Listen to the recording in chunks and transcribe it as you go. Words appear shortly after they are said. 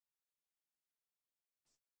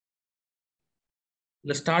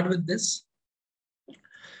Let's start with this.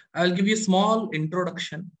 I'll give you a small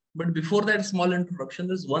introduction. But before that small introduction,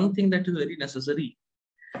 there's one thing that is very necessary.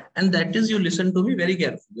 And that is you listen to me very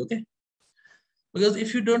carefully, okay? Because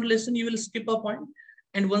if you don't listen, you will skip a point.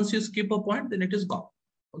 And once you skip a point, then it is gone,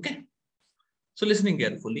 okay? So listening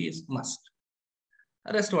carefully is must.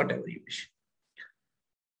 Rest whatever you wish.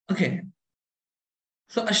 Okay.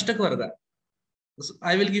 So Ashtakavarga. So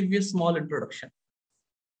I will give you a small introduction.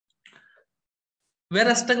 Where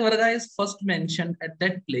Ashtakavarga is first mentioned at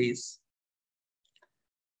that place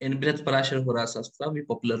in Brihat Parashara Hora Shastra, we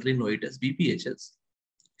popularly know it as BPHS.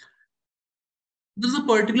 There's a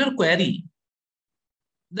particular query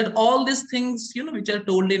that all these things, which are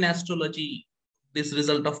told in astrology, this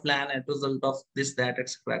result of planet, result of this, that,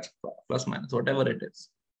 etc., plus minus, whatever it is,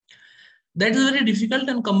 that is very difficult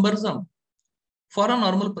and cumbersome for a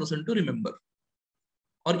normal person to remember,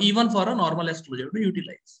 or even for a normal astrologer to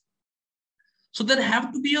utilize. So there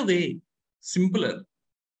have to be a way, simpler,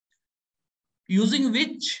 using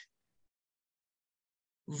which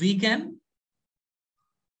we can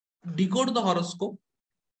decode the horoscope.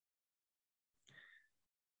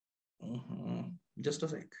 Just a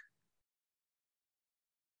sec.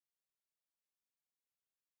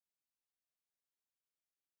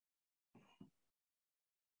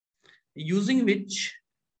 Using which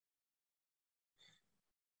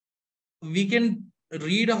we can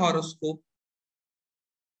read a horoscope.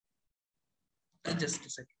 Just a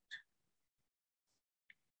second.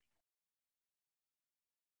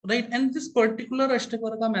 Right, and this particular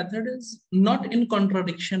Ashtakavarga method is not in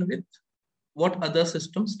contradiction with what other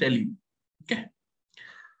systems tell you. Okay.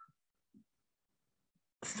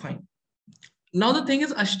 Fine. Now the thing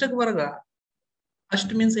is Ashtakavarga.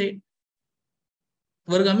 Asht means 8.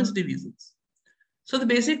 Varga means divisions. So the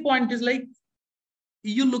basic point is like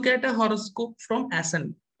you look at a horoscope from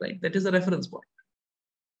ascendant, right? That is a reference point.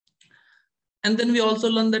 And then we also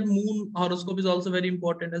learn that moon horoscope is also very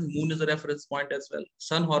important, as moon is a reference point as well.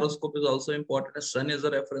 Sun horoscope is also important, as sun is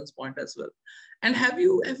a reference point as well. And have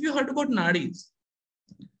you heard about nadis?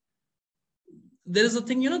 There is a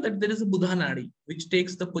thing, that there is a Buddha nadi, which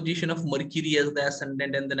takes the position of Mercury as the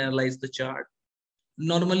ascendant and then analyze the chart.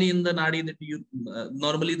 Normally in the nadi that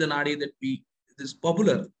is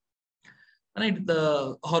popular, right?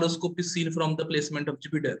 The horoscope is seen from the placement of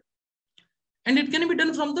Jupiter. And it can be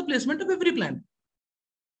done from the placement of every planet.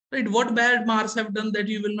 Right? What bad Mars have done that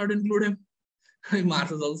you will not include him?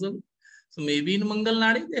 Mars is also. So maybe in Mangal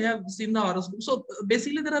Nadi, they have seen the horoscope. So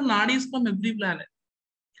basically there are nadis from every planet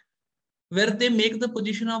where they make the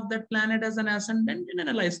position of that planet as an ascendant and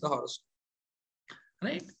analyze the horoscope.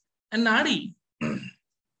 Right? And nadi,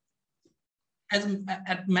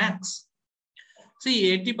 at max,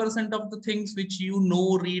 see 80% of the things which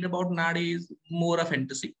read about nadi is more a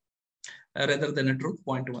fantasy rather than a truth,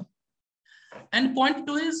 point 1. And point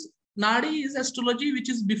 2 is nadi is astrology which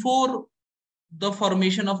is before the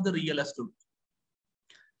formation of the real astrology.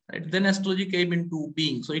 Right? Then astrology came into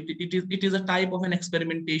being. So it is a type of an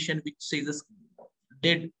experimentation which sages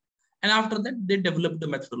did. And after that, they developed the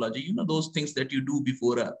methodology, those things that you do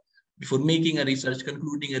before making a research,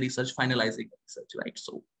 concluding a research, finalizing a research, right?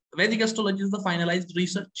 So Vedic astrology is the finalized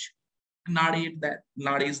research. Nadi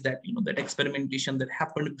is that, that experimentation that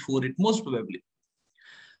happened before it, most probably.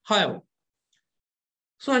 However,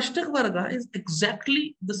 so Ashtakavarga is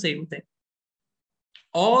exactly the same thing.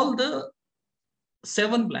 All the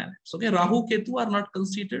 7 planets, okay, Rahu, Ketu are not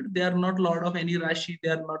considered. They are not lord of any Rashi. They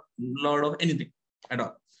are not lord of anything at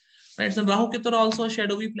all. Right? So Rahu, Ketu are also a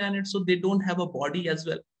shadowy planet, so they don't have a body as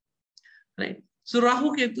well. Right? So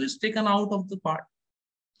Rahu, Ketu is taken out of the part.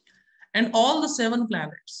 And all the 7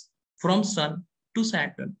 planets from Sun to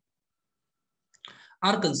Saturn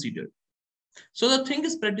are considered. So the thing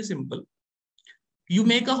is pretty simple. You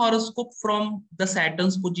make a horoscope from the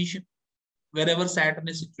Saturn's position. Wherever Saturn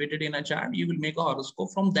is situated in a chart, you will make a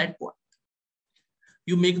horoscope from that point.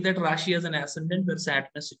 You make that Rashi as an ascendant where Saturn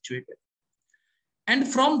is situated. And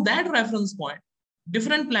from that reference point,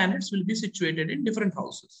 different planets will be situated in different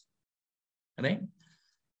houses. Right?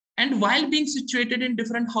 And while being situated in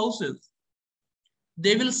different houses,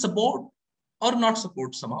 they will support or not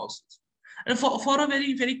support some houses. And for a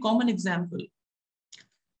very, very common example,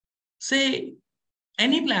 say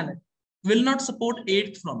any planet will not support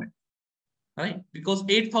 8th from it, right? Because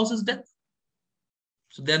 8th house is death.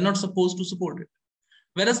 So they're not supposed to support it.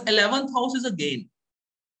 Whereas 11th house is a gain.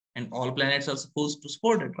 And all planets are supposed to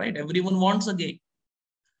support it, right? Everyone wants a gain.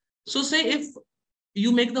 So say if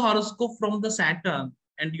you make the horoscope from the Saturn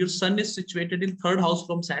and your sun is situated in 3rd house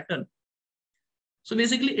from Saturn. So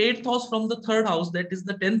basically 8th house from the 3rd house, that is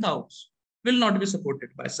the 10th house, will not be supported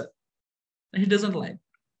by sun. He doesn't like.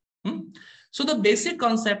 So the basic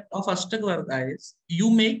concept of Ashtakavarga is you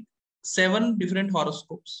make 7 different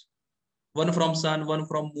horoscopes. One from Sun, one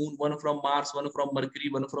from Moon, one from Mars, one from Mercury,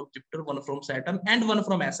 one from Jupiter, one from Saturn, and one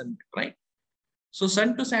from Ascendant, right? So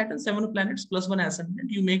Sun to Saturn, 7 planets plus 1 Ascendant.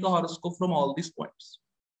 You make a horoscope from all these points.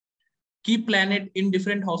 Keep planet in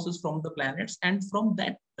different houses from the planets, and from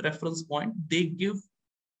that reference point, they give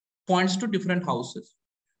points to different houses,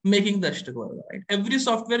 making the Ashtakavarga, right? Every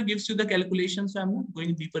software gives you the calculation, so I'm not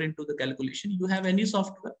going deeper into the calculation. You have any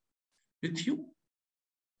software with you.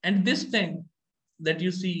 And this thing that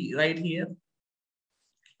you see right here,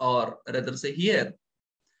 or rather say here,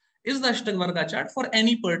 is the Ashtakavarga chart for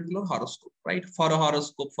any particular horoscope, right? For a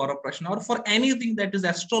horoscope, for a prashna, or for anything that is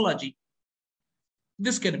astrology,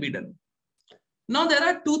 this can be done. Now, there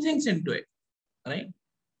are 2 things into it, right?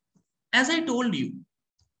 As I told you,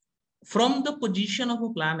 from the position of a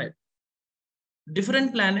planet,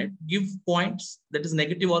 different planet give points, that is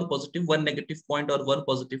negative or positive, 1 negative point or 1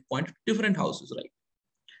 positive point to different houses, right?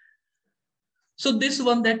 So this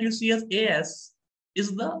one that you see as AS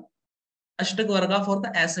is the Ashtakavarga for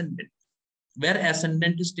the ascendant, where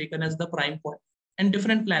ascendant is taken as the prime point, and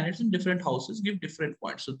different planets in different houses give different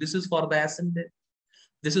points. So this is for the ascendant,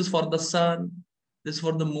 this is for the Sun, this is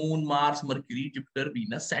for the Moon, Mars, Mercury, Jupiter,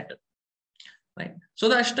 Venus, Saturn, right? So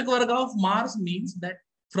the Ashtakavarga of Mars means that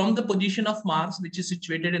from the position of Mars, which is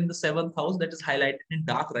situated in the 7th house, that is highlighted in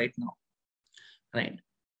dark right now, right?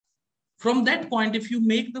 From that point, if you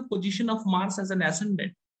make the position of Mars as an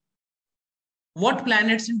ascendant, what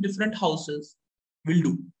planets in different houses will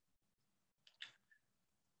do,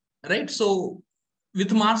 right? So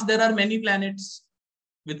with Mars, there are many planets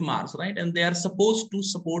with Mars, right? And they are supposed to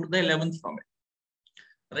support the 11th from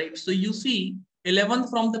it, right? So you see 11th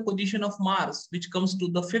from the position of Mars, which comes to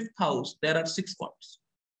the 5th house, there are 6 points.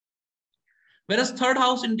 Whereas 3rd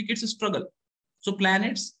house indicates a struggle. So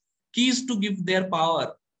planets keys to give their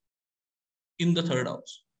power in the 3rd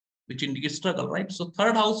house, which indicates struggle, right? So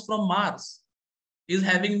 3rd house from Mars is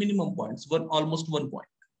having minimum points, almost 1 point,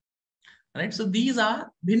 right? So these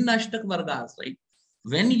are Bhinna Ashtakavargas, right?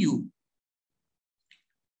 When you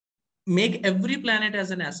make every planet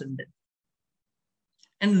as an ascendant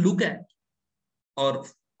and look at or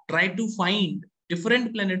try to find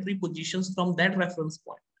different planetary positions from that reference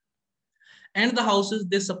point and the houses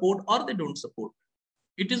they support or they don't support,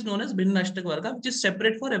 it is known as Bhinna Ashtakavarga, which is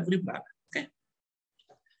separate for every planet, okay?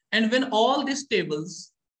 And when all these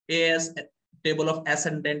tables, AS, table of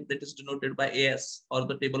ascendant that is denoted by AS, or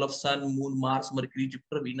the table of Sun, Moon, Mars, Mercury,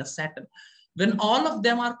 Jupiter, Venus, Saturn, when all of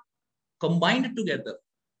them are combined together,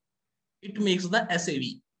 it makes the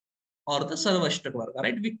SAV or the Sarva Ashtakavarga,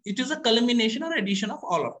 right? It is a culmination or addition of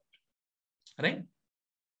all of it, right?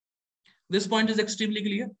 This point is extremely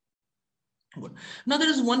clear. Good. Now there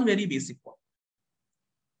is one very basic point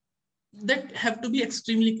that have to be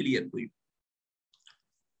extremely clear to you.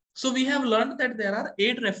 So we have learned that there are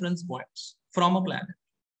 8 reference points from a planet,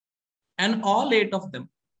 and all 8 of them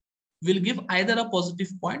will give either a positive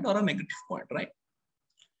point or a negative point, right?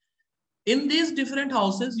 In these different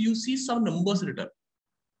houses, you see some numbers written.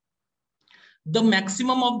 The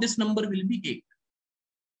maximum of this number will be 8.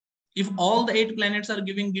 If all the 8 planets are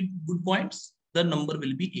giving good points, the number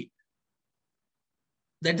will be 8.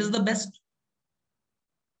 That is the best.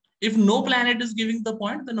 If no planet is giving the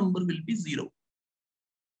point, the number will be 0.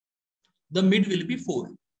 The mid will be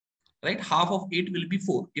 4, right? Half of 8 will be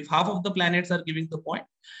 4. If half of the planets are giving the point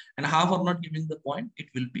and half are not giving the point, it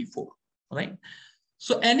will be 4, right?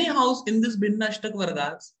 So any house in this Bhinna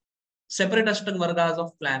Ashtakavargas, separate Ashtakavargas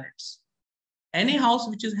of planets, any house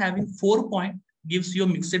which is having 4 points gives you a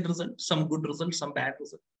mixed result, some good result, some bad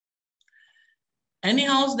result. Any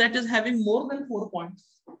house that is having more than 4 points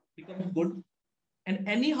becomes good, and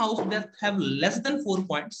any house that have less than 4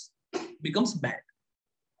 points becomes bad.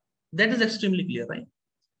 That is extremely clear, right?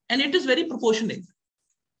 And it is very proportionate.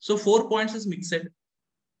 So 4 points is mixed,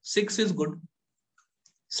 6 is good,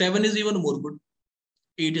 7 is even more good,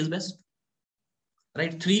 8 is best,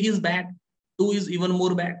 right? 3 is bad, 2 is even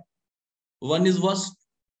more bad, 1 is worst,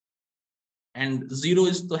 and 0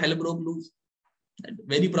 is the hell broke loose.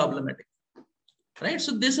 Very problematic, right?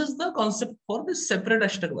 So this is the concept for the separate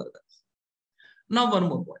Ashtakavargas. Now one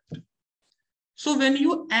more point. So when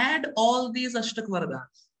you add all these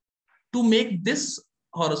Ashtakavargas to make this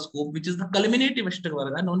horoscope, which is the culminative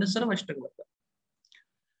Ashtakavarga known as Sarva Ashtakavarga,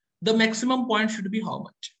 the maximum point should be how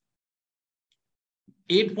much?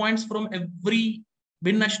 8 points from every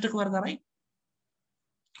Bhinna Ashtakavarga, right?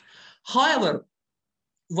 However,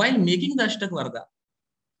 while making the Ashtakavarga,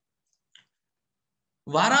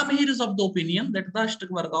 Varamihir is of the opinion that the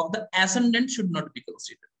Ashtakavarga of the ascendant should not be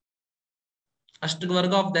considered.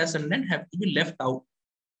 Ashtakavarga of the ascendant have to be left out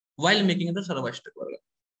while making the Sarva Ashtakavarga.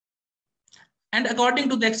 And according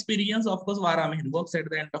to the experience, of course, Varamihir works at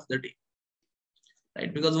the end of the day,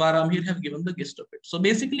 right? Because Varamihir have given the gist of it. So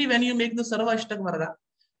basically, when you make the Sarva Ashtakavarga,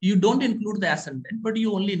 you don't include the ascendant, but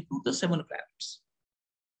you only include the 7 planets,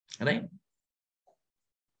 right?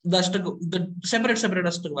 The separate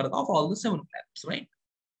Ashtakavarga of all the 7 planets, right?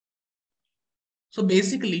 So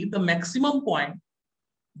basically, the maximum point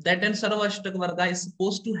that an Sarva Ashtakavarga is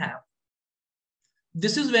supposed to have,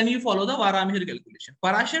 this is when you follow the Varamihir calculation.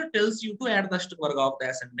 Parashar tells you to add the Ashtakavarga of the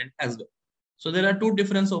ascendant as well. So there are 2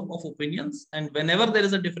 differences of opinions, and whenever there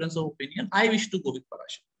is a difference of opinion, I wish to go with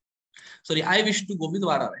Parashar. Sorry, I wish to go with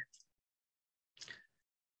Varamihir.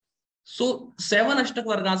 So 7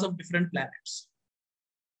 Ashtakavargas of different planets,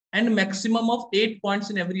 and maximum of 8 points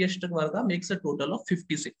in every Ashtakavarga makes a total of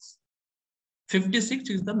 56. 56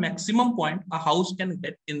 is the maximum point a house can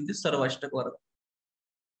get in this Sarva Ashtakavarga.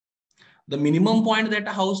 The minimum point that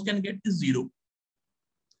a house can get is 0.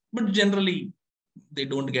 But generally, they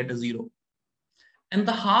don't get a 0. And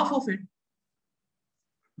the half of it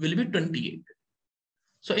will be 28.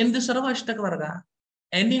 So in this Sarva Ashtakavarga,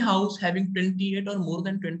 any house having 28 or more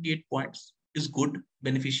than 28 points is good,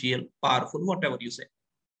 beneficial, powerful, whatever you say.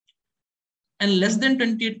 And less than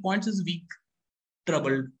 28 points is weak,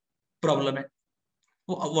 troubled, problematic,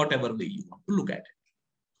 whatever way you want to look at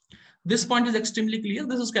it. This point is extremely clear.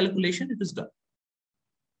 This is calculation. It is done.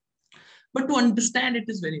 But to understand it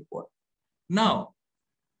is very important. Now,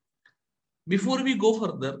 before we go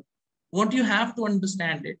further, what you have to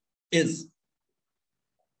understand it is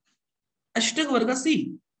Ashtakavarga.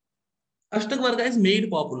 See, Ashtakavarga is made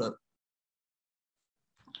popular,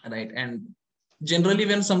 right? And generally,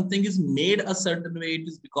 when something is made a certain way, it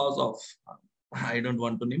is because of, I don't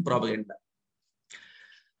want to name, propaganda.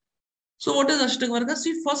 So what is Ashtakavarga?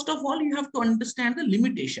 See, first of all, you have to understand the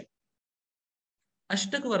limitation.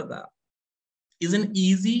 Ashtakavarga is an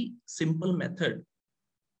easy, simple method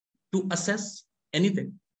to assess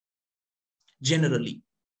anything, generally.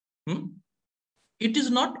 It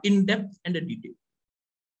is not in-depth and a detail.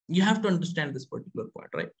 You have to understand this particular point,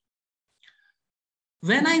 right?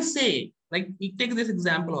 When I say, like, take this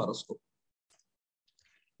example horoscope.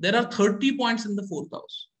 There are 30 points in the 4th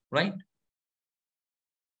house, right?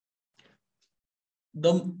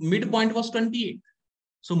 The midpoint was 28.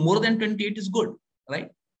 So more than 28 is good, right?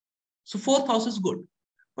 So 4th house is good.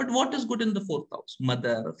 But what is good in the 4th house?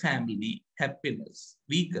 Mother, family, happiness,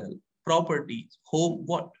 vehicle, property, home,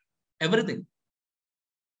 what? Everything.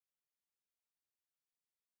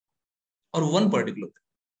 Or one particular thing.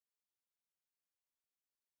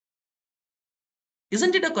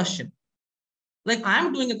 Isn't it a question? Like,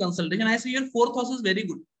 I'm doing a consultation, I say your 4th house is very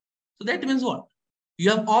good. So that means what?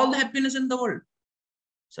 You have all the happiness in the world.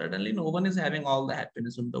 Certainly no one is having all the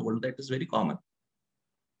happiness in the world. That is very common.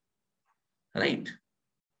 Right?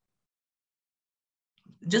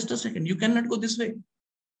 Just a second. You cannot go this way.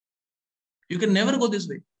 You can never go this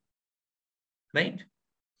way. Right?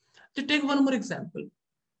 To take one more example.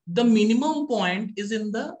 The minimum point is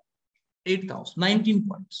in the 8th house, 19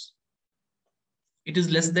 points. It is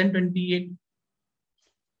less than 28.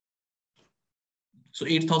 So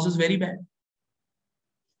 8th house is very bad.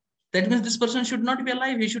 That means this person should not be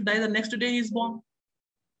alive. He should die the next day he is born.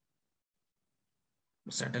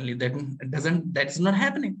 Certainly that's not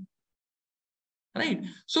happening. Right?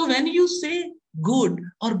 So when you say good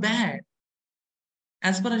or bad,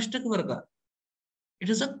 as per Ashtakavarga, it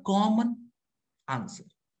is a common answer,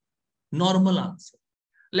 normal answer.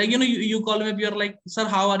 Like, you call me up, you're like, sir,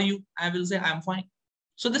 how are you? I will say, I'm fine.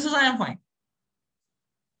 So this is, I am fine.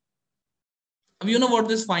 You know what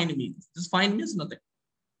this fine means? This fine means nothing.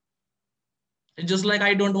 It's just like,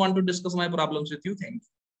 I don't want to discuss my problems with you. Thank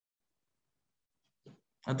you.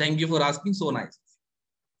 Thank you for asking. So nice.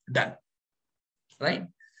 Done. Right?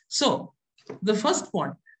 So the first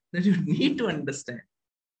point that you need to understand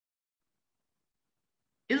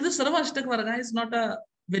is the Sarva Ashtakavarga is not a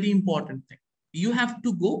very important thing. You have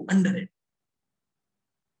to go under it.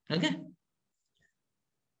 Okay?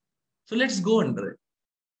 So let's go under it.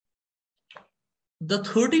 The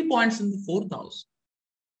 30 points in the 4th house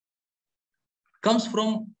comes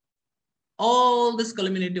from all this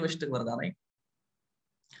culminative Ashtakavarga, right?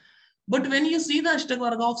 But when you see the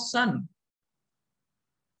Ashtakavarga of Sun,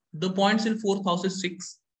 the points in 4th house is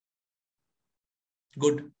 6.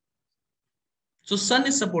 Good. So Sun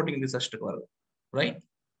is supporting this Ashtakavarga, right?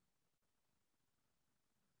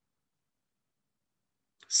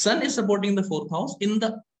 Sun is supporting the 4th house. In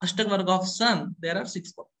the Ashtakavarga of Sun, there are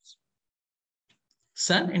 6 points.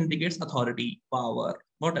 Sun indicates authority, power,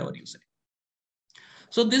 whatever you say.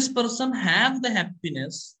 So this person have the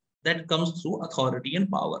happiness that comes through authority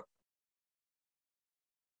and power.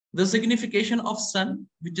 The signification of sun,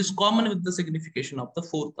 which is common with the signification of the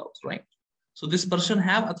fourth house, right? So this person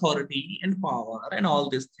have authority and power and all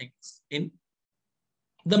these things in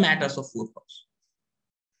the matters of fourth house.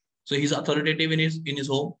 So he's authoritative in his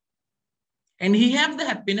home, and he have the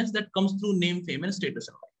happiness that comes through name, fame, and status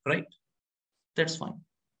in life, right? That's fine.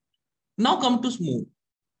 Now come to moon.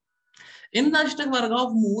 In the Ashtakavarga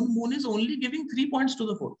of moon, moon is only giving 3 points to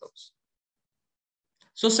the fourth house.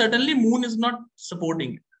 So certainly moon is not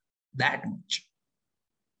supporting it that much,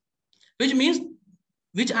 which means,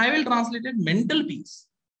 which I will translate it, mental peace,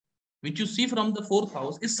 which you see from the fourth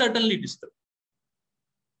house, is certainly disturbed.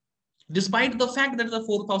 Despite the fact that the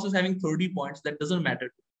fourth house is having 30 points, that doesn't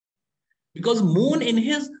matter. Because moon in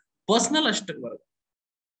his personal Ashtakavarga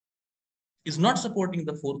is not supporting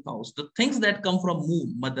the fourth house. The things that come from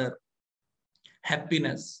moon, mother,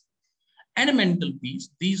 happiness, and mental peace,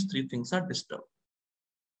 these three things are disturbed.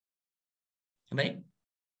 Right?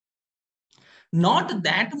 Not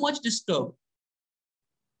that much disturbed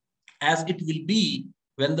as it will be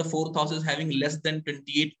when the fourth house is having less than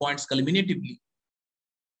 28 points culminatively.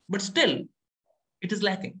 But still, it is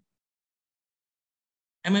lacking.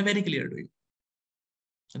 Am I very clear to you?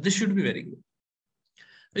 This should be very good.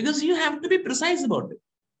 Because you have to be precise about it.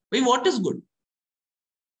 Wait, what is good?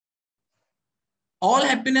 All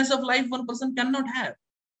happiness of life one person cannot have.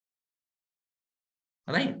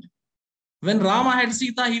 Right? When Rama had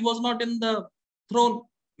Sita, he was not in the throne.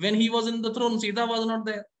 When he was in the throne, Sita was not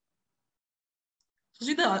there. So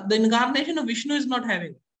see, the incarnation of Vishnu is not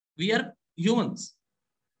having. We are humans.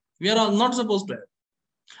 We are all not supposed to have.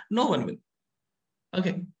 No one will.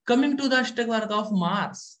 Okay. Coming to the Ashtakavarga of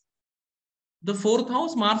Mars. The fourth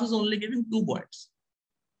house, Mars is only giving 2 points.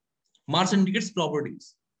 Mars indicates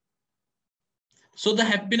properties. So the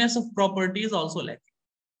happiness of property is also lacking.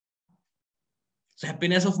 So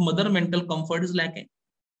happiness of mother, mental comfort is lacking.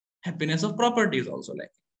 Happiness of property is also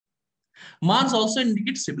lacking. Mars also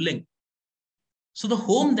indicates sibling. So the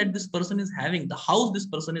home that this person is having, the house this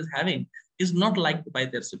person is having, is not liked by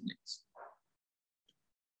their siblings.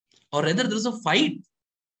 Or rather, there is a fight,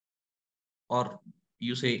 or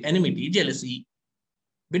you say enmity, jealousy,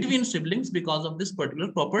 between siblings because of this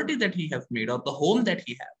particular property that he has made, or the home that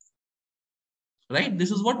he has. Right?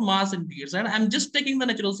 This is what Mars indicates. And I'm just taking the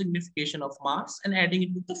natural signification of Mars and adding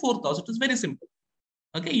it with the fourth house. It is very simple.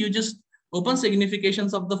 Okay, you just open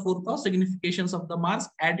significations of the fourth house, significations of the Mars,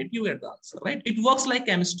 add it, you get the answer, right? It works like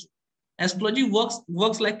chemistry. Astrology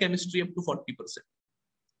works like chemistry up to 40%.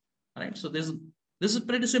 All right, so this is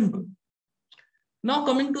pretty simple. Now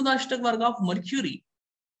coming to the Ashtakavarga of Mercury.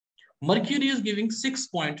 Mercury is giving 6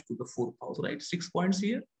 points to the fourth house, right? 6 points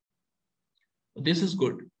here. This is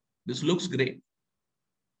good. This looks great.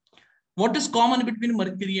 What is common between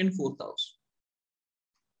Mercury and fourth house?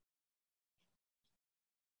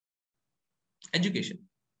 Education.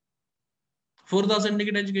 Fourth house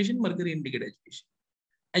indicate education, Mercury indicate education.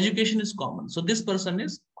 Education is common. So this person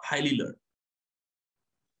is highly learned.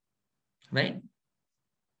 Right?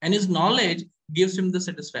 And his knowledge gives him the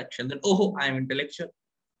satisfaction that, oh, I am intellectual.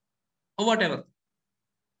 Or whatever.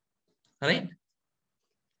 Right?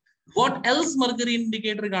 What else Mercury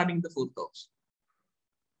indicate regarding the fourth house?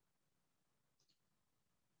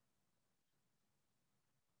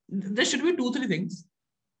 There should be 2-3 things.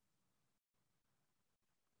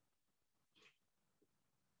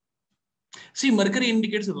 See, Mercury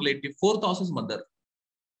indicates relative. Fourth house is mother.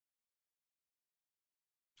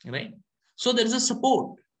 Right? So there is a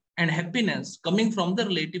support and happiness coming from the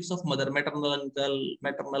relatives of mother, maternal uncle,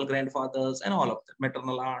 maternal grandfathers, and all of them,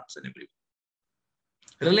 maternal aunts and everyone.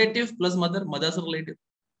 Relative plus mother, mother's relative.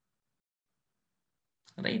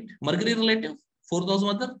 Right? Mercury relative, fourth house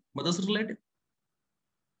mother, mother's relative.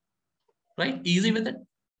 Right? Easy with it.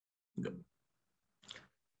 Good.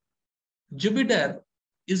 Jupiter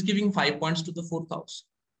is giving 5 points to the fourth house.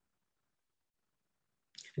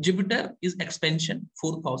 Jupiter is expansion,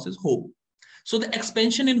 fourth house is home. So the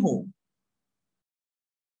expansion in home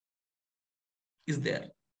is there.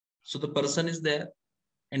 So the person is there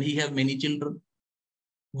and he have many children,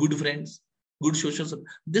 good friends, good social support.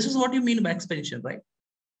 This is what you mean by expansion, right?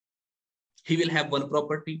 He will have one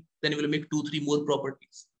property, then he will make 2-3 more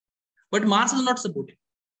properties. But Mars is not supporting.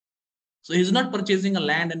 So he's not purchasing a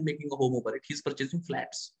land and making a home over it. He's purchasing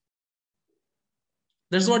flats.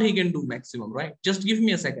 That's what he can do maximum, right? Just give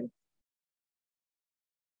me a second.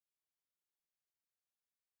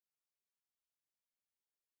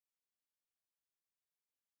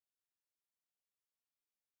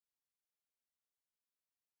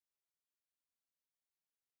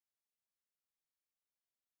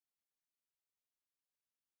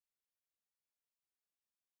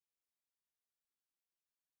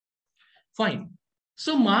 Fine.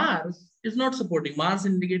 So Mars is not supporting. Mars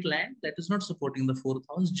indicate land, that is not supporting the fourth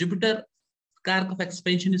house. Jupiter, Kark of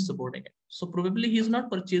expansion, is supporting it. So probably he is not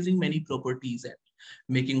purchasing many properties and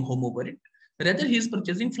making home over it. Rather, he is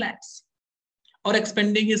purchasing flats or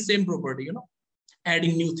expanding his same property,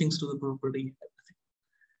 adding new things to the property.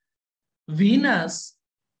 Venus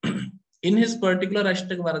in his particular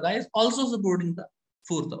Ashtakavarga is also supporting the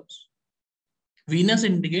fourth house. Venus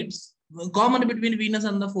indicates, common between Venus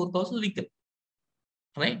and the fourth house is vehicle,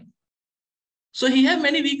 right? So he have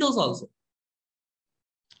many vehicles also.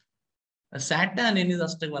 Saturn in his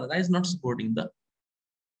Ashtakavarga is not supporting the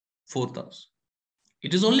fourth house.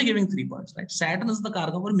 It is only giving 3 points, right? Saturn is the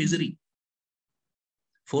karka for misery.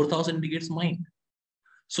 Fourth house indicates mind.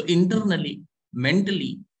 So internally,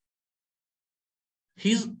 mentally,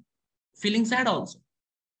 he's feeling sad also.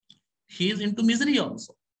 He is into misery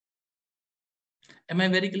also. Am I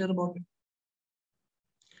very clear about it?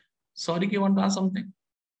 Sorry, you want to ask something?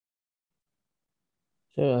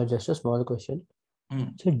 So just a small question.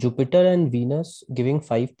 So Jupiter and Venus giving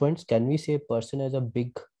 5 points. Can we say a person has a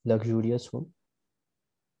big luxurious home?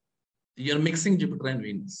 You're mixing Jupiter and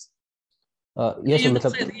Venus. Yes, you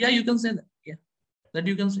can say, you can say that. Yeah, that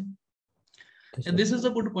you can say. Okay, this is a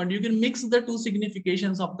good point. You can mix the two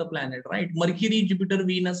significations of the planet, right? Mercury, Jupiter,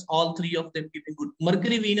 Venus, all three of them giving good.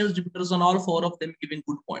 Mercury, Venus, Jupiter, on all four of them giving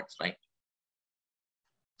good points, right?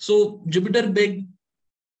 So Jupiter big,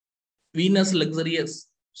 Venus luxurious.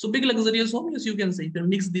 So big luxurious home, yes, you can say. You can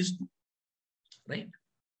mix these two, right?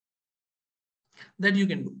 That you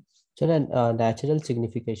can do. So then natural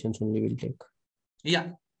significations only will take.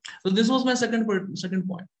 Yeah. So this was my second point.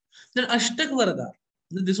 Then Ashtakavarga.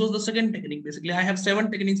 This was the second technique. Basically, I have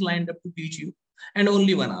 7 techniques lined up to teach you and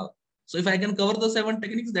only 1 hour. So if I can cover the 7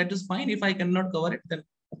 techniques, that is fine. If I cannot cover it, then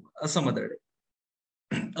some other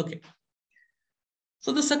day. Okay.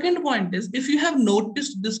 So the second point is, if you have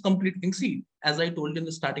noticed this complete thing, see, as I told you in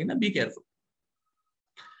the starting, be careful.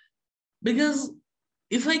 Because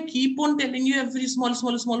if I keep on telling you every small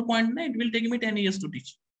point, it will take me 10 years to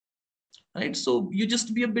teach. Right? So you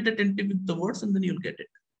just be a bit attentive with the words and then you'll get it.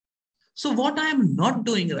 So what I am not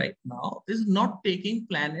doing right now is not taking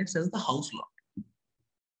planets as the house lord.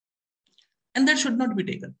 And that should not be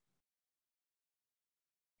taken.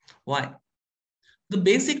 Why? The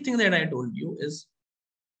basic thing that I told you is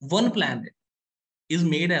one planet is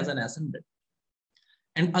made as an ascendant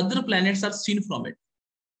and other planets are seen from it.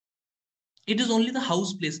 It is only the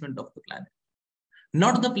house placement of the planet,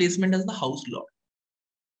 not the placement as the house lord.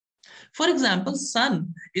 For example,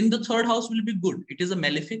 Sun in the 3rd house will be good. It is a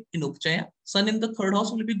malefic in Upchaya. Sun in the 3rd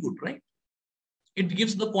house will be good, right? It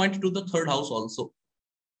gives the point to the 3rd house also.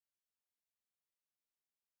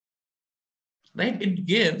 Right? It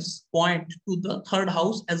gives point to the 3rd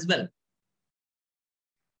house as well.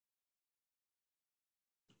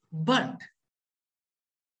 But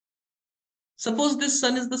suppose this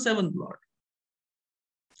Sun is the 7th lord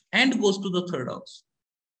and goes to the 3rd house.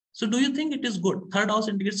 So do you think it is good? 3rd house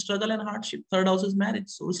indicates struggle and hardship. 3rd house is marriage.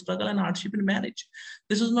 So struggle and hardship in marriage.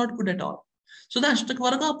 This is not good at all. So the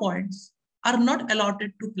Ashtakavarga points are not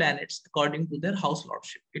allotted to planets according to their house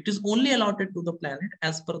lordship. It is only allotted to the planet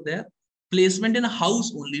as per their placement in a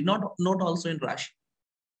house only, not also in Rashi.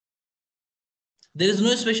 There is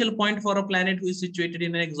no special point for a planet who is situated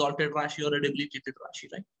in an exalted Rashi or a debilitated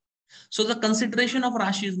Rashi, right? So the consideration of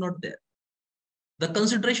Rashi is not there. The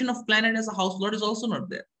consideration of planet as a house lord is also not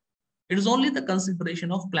there. It is only the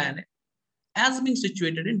consideration of planet as being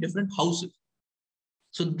situated in different houses.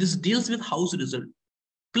 So this deals with house result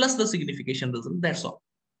plus the signification result. That's all.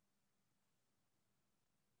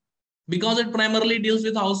 Because it primarily deals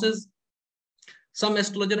with houses, some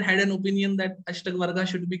astrologer had an opinion that Ashtakavarga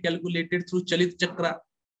should be calculated through Chalit Chakra,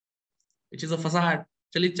 which is a facade.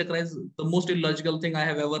 Chalit Chakra is the most illogical thing I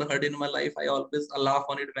have ever heard in my life. I always laugh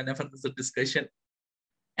on it whenever there's a discussion.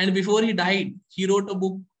 And before he died, he wrote a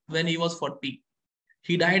book when he was 40.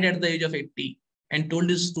 He died at the age of 80 and told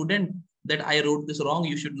his student that I wrote this wrong.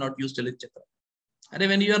 You should not use Chalit Chakra. And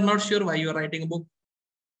when you are not sure why you are writing a book,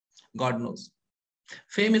 God knows.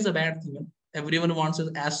 Fame is a bad thing. Everyone wants it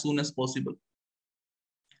as soon as possible.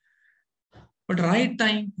 But right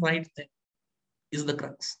time, right thing is the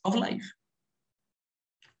crux of life.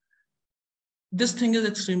 This thing is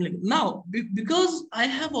extremely good. Now, because I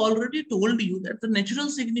have already told you that the natural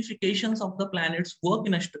significations of the planets work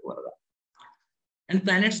in Ashtakavarga, and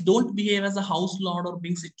planets don't behave as a house lord or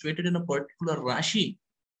being situated in a particular Rashi,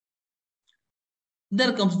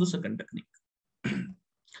 there comes the second technique.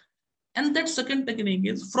 And that second technique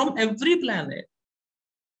is, from every planet,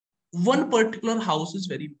 one particular house is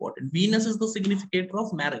very important. Venus is the significator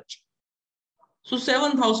of marriage. So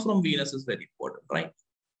 7th house from Venus is very important, right?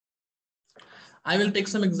 I will take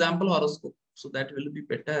some example horoscope, so that will be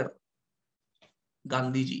better.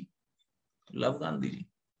 Gandhi ji. Love Gandhi ji.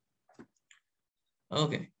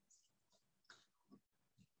 Okay.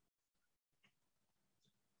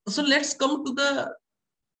 So let's come to the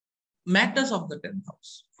matters of the 10th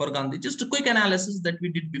house for Gandhi. Just a quick analysis that we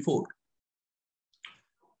did before.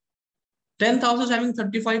 10th house is having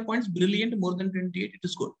 35 points, brilliant, more than 28, it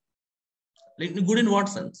is good. Like, good in what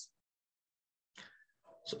sense?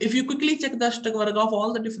 So if you quickly check the Ashtakavarga of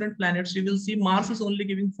all the different planets, you will see Mars is only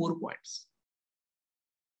giving 4 points.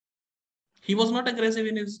 He was not aggressive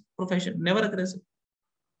in his profession, never aggressive.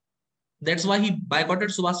 That's why he boycotted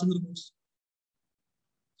Subhash Chandra Bose.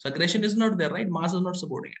 So aggression is not there, right? Mars is not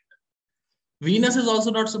supporting it. Venus is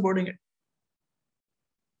also not supporting it.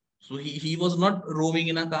 So he was not roaming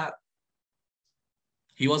in a car.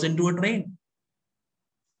 He was into a train.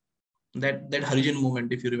 That Harijan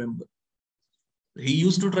movement, if you remember. He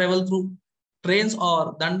used to travel through trains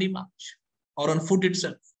or Dandi March or on foot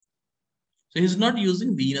itself. So he's not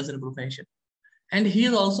using Venus in profession. And he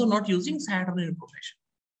is also not using Saturn in profession.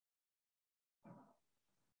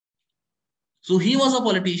 So he was a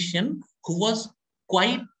politician who was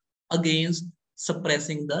quite against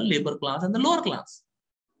suppressing the labor class and the lower class.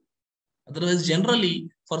 Otherwise,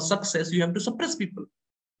 generally, for success, you have to suppress people.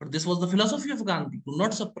 But this was the philosophy of Gandhi, to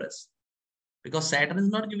not suppress. Because Saturn is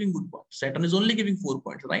not giving good points. Saturn is only giving 4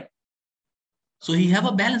 points, right? So he have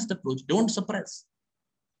a balanced approach. Don't suppress.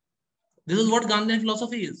 This is what Gandhian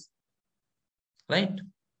philosophy is. Right?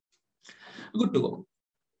 Good to go.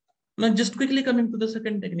 Now, just quickly coming to the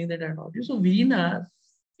second technique that I taught you. So Venus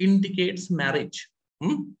indicates marriage.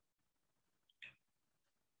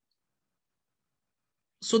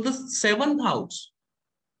 So the 7th house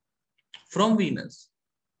from Venus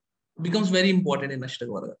becomes very important in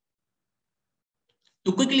Ashtakavarga.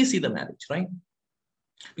 To quickly see the marriage, right?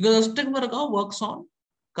 Because Ashtakavarga works on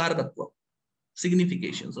Karakatva,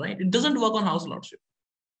 significations, right? It doesn't work on house lordship.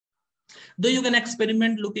 Though you can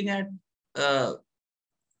experiment looking at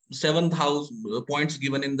 7th house, points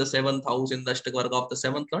given in the 7th house in the Ashtakavarga of the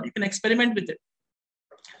 7th lord, you can experiment with it.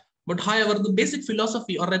 But however, the basic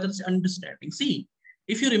philosophy, or rather understanding, see,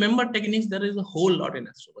 if you remember techniques, there is a whole lot in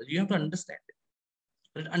astrology. You have to understand it.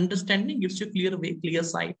 But understanding gives you clear way, clear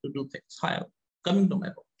sight to do things. However, coming to my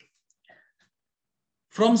point.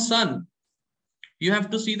 From Sun, you have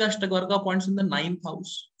to see the Ashtakavarga points in the 9th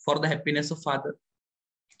house for the happiness of father,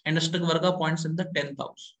 and Ashtakavarga points in the 10th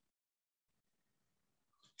house.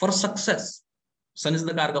 For success, Sun is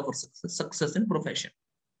the Karga for success in profession.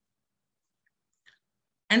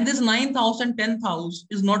 And this 9th house and 10th house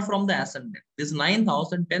is not from the ascendant. This 9th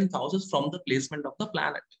house and 10th house is from the placement of the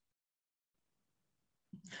planet.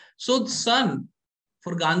 So the Sun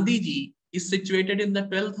for Gandhiji is situated in the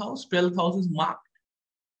 12th house. 12th house is marked.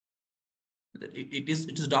 It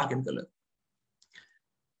is dark in color.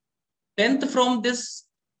 10th from this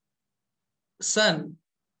Sun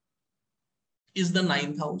is the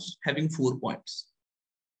 9th house, having 4 points.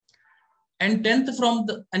 And 9th from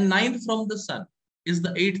the Sun is the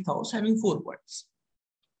 8th house, having 4 points.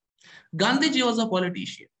 Gandhiji was a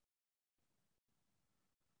politician.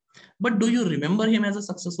 But do you remember him as a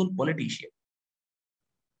successful politician?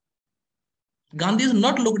 Gandhi is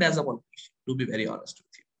not looked as a politician, to be very honest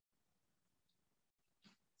with you.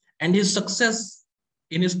 And his success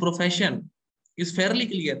in his profession is fairly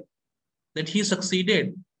clear, that he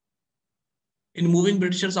succeeded in moving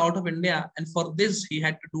Britishers out of India, and for this he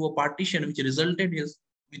had to do a partition which resulted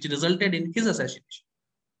in his assassination.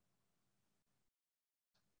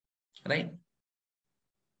 Right?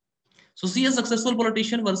 So see a successful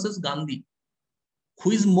politician versus Gandhi,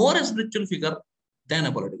 who is more a spiritual figure than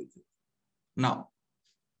a political figure. Now,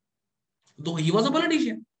 though he was a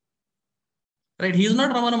politician, right? He is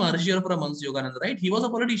not Ramana Maharshi or Paramahansa Yogananda, right? He was a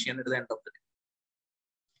politician at the end of the day.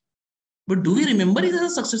 But do we remember he is a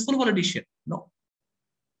successful politician? No.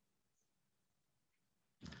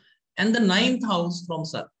 And the 9th house from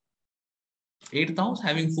Sun, 8th house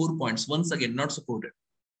having 4 points, once again not supported.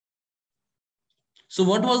 So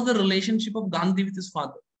what was the relationship of Gandhi with his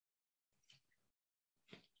father?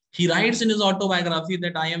 He writes in his autobiography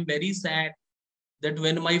that I am very sad that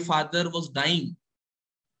when my father was dying,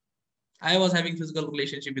 I was having physical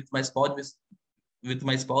relationship with my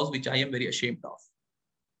spouse, which I am very ashamed of.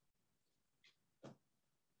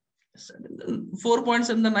 4 points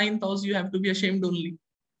in the 9th house, you have to be ashamed only.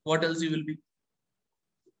 What else you will be?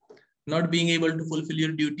 Not being able to fulfill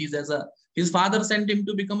your duties his father sent him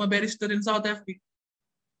to become a barrister in South Africa.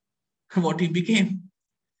 What he became.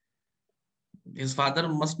 His father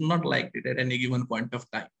must not like it at any given point of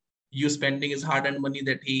time. you spending his hard-earned money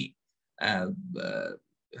that he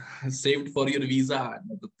saved for your visa,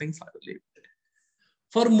 and other things are related.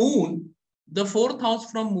 For moon, the 4th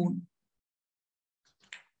house from moon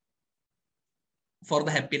for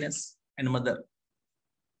the happiness and mother.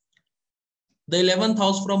 The 11th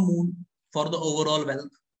house from moon for the overall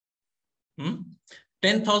wealth.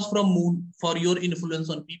 10th house from moon for your influence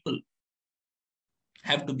on people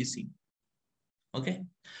have to be seen. Okay.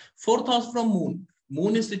 4th house from moon.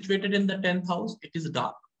 Moon is situated in the 10th house. It is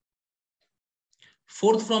dark.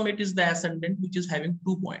 4th from it is the ascendant, which is having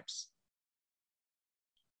 2 points.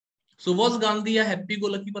 So was Gandhi a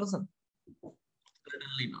happy-go-lucky person?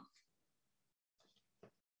 Certainly not.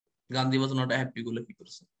 Gandhi was not a happy-go-lucky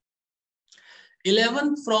person.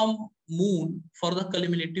 11th from moon for the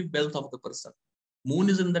cumulative wealth of the person. Moon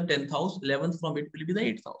is in the 10th house. 11th from it will be the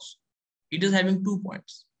 8th house. It is having 2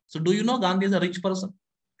 points. So do you know Gandhi is a rich person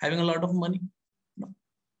having a lot of money? No.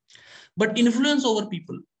 But influence over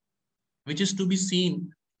people, which is to be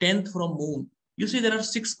seen 10th from moon. You see there are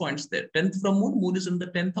 6 points there. 10th from moon. Moon is in the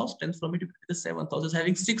 10th house. 10th from it will be the 7th house. Is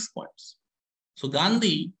having 6 points. So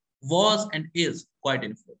Gandhi was and is quite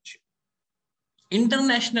influential.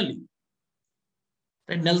 Internationally,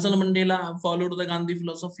 right? Nelson Mandela followed the Gandhi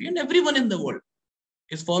philosophy, and everyone in the world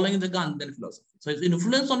is following the Gandhian philosophy. So his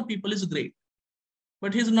influence on people is great,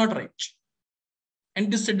 but he's not rich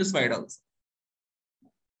and dissatisfied also.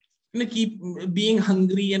 Keep being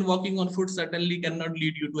hungry and walking on foot certainly cannot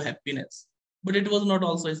lead you to happiness. But it was not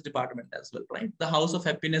also his department as well, right? The house of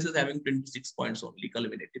happiness is having 26 points only,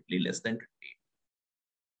 cumulatively less than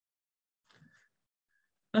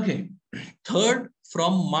 28. Okay. 3rd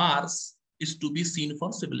from Mars is to be seen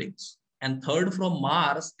for siblings. And 3rd from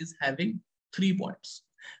Mars is having 3 points.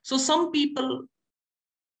 So some people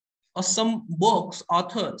or some books,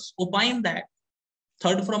 authors opine that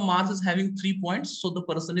 3rd from Mars is having 3 points. So the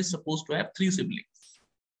person is supposed to have 3 siblings.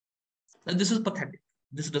 Now, this is pathetic.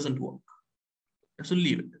 This doesn't work. So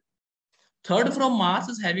leave it. 3rd from Mars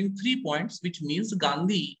is having 3 points, which means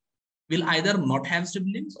Gandhi will either not have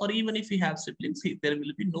siblings, or even if he has siblings, there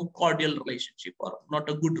will be no cordial relationship or not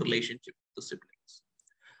a good relationship with the siblings.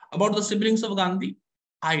 About the siblings of Gandhi,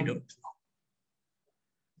 I don't know.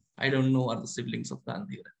 I don't know are the siblings of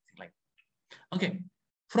Gandhi or anything like that. Okay.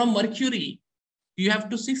 From Mercury, you have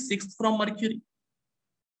to see 6th from Mercury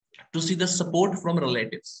to see the support from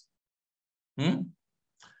relatives. And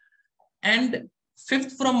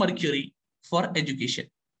 5th from Mercury for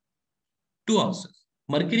education. 2 houses.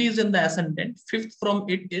 Mercury is in the ascendant. 5th from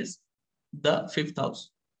it is the 5th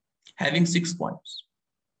house, having 6 points.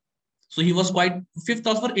 So he was quite 5th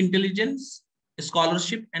house for intelligence,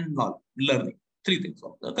 scholarship, and knowledge, learning. 3 things,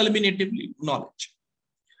 culminatively knowledge.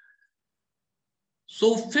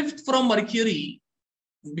 So 5th from Mercury,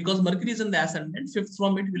 because Mercury is in the ascendant, 5th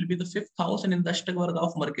from it will be the 5th house, and in the Ashtakavarga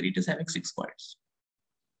of Mercury, it is having 6 points.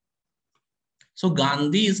 So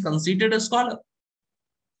Gandhi is considered a scholar.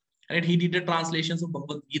 Right? He did the translations of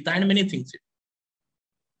Bhagavad Gita and many things.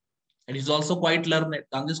 And he's also quite learned.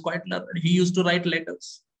 Gandhi is quite learned. He used to write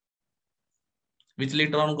letters, which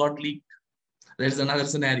later on got leaked. There's another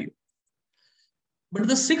scenario. But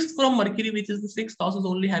the 6th from Mercury, which is the 6th house, is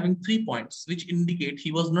only having 3 points, which indicate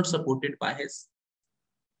he was not supported by his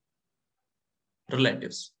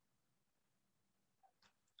relatives.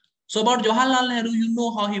 So about Jawaharlal Nehru, you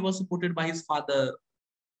know how he was supported by his father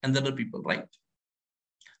and other people, right?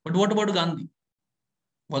 But what about Gandhi?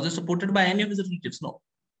 Was he supported by any of his relatives? No.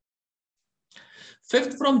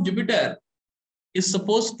 5th from Jupiter is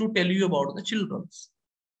supposed to tell you about the children.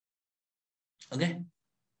 Okay.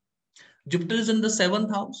 Jupiter is in the 7th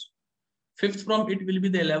house. 5th from it will be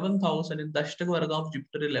the 11th house, and in the Ashtakavarga of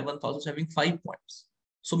Jupiter, 11th house is having 5 points.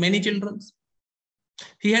 So many children.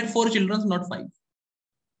 He had 4 children, not 5.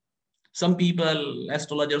 Some people,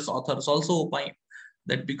 astrologers, authors also opine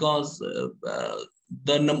that because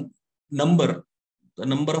the number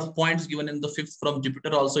of points given in the 5th from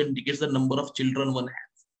Jupiter also indicates the number of children one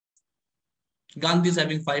has. Gandhi is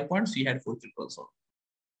having 5 points. He had 4 children also.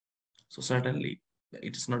 So certainly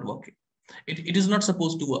it is not working. It is not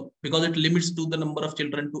supposed to work because it limits to the number of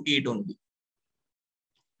children to 8 only.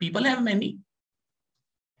 People have many.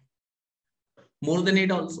 More than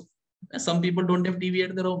 8 also. Some people don't have TV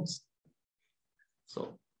at their homes.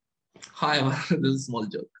 So, however, this is a small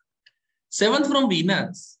joke. 7th from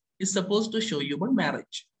Venus is supposed to show you about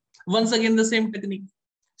marriage. Once again, the same technique.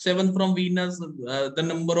 7th from Venus, the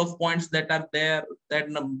number of points that are there,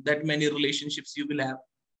 that many relationships you will have.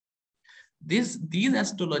 These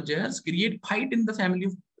astrologers create fight in the family.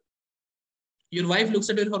 Your wife looks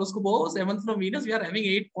at your horoscope, oh, 7th from Venus, you are having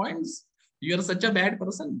 8 points. You are such a bad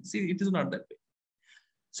person. See, it is not that way.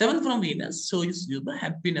 7th from Venus shows you the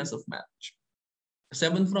happiness of marriage.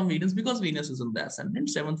 7th from Venus, because Venus is in the ascendant,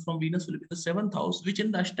 7th from Venus will be the 7th house, which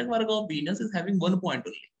in the Ashtakavarga of Venus is having 1 point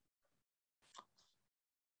only.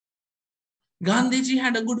 Gandhiji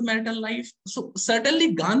had a good marital life. So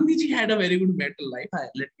certainly Gandhiji had a very good marital life.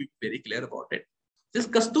 Let me be very clear about it. This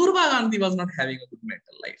Kasturba Gandhi was not having a good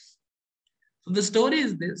marital life. So the story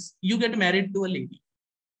is this: you get married to a lady,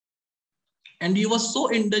 and you were so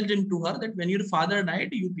indulgent to her that when your father died,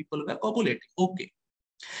 you people were copulating. Okay.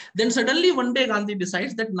 Then suddenly one day Gandhi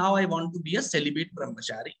decides that now I want to be a celibate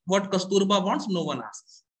brahmachari. What Kasturba wants, no one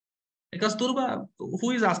asks. Kasturba,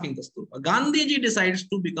 who is asking Kasturba? Gandhiji decides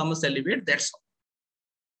to become a celibate, that's all.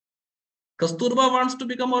 Kasturba wants to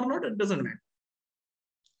become or not, it doesn't matter.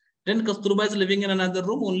 Then Kasturba is living in another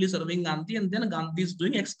room, only serving Gandhi, and then Gandhi is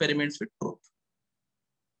doing experiments with truth.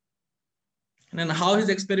 And then how his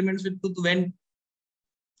experiments with truth went,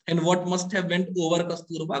 and what must have went over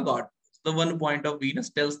Kasturba, God. The 1 point of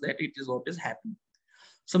Venus tells that it is what is happening.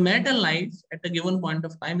 So marital life at a given point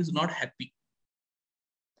of time is not happy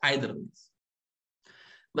either ways.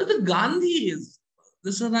 But the Gandhi is,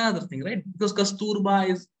 this is another thing, right? Because Kasturba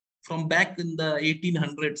is from back in the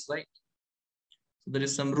 1800s, right? So there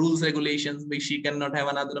is some rules, regulations, where she cannot have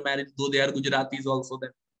another marriage, though they are Gujaratis also.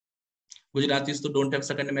 Then Gujaratis too don't have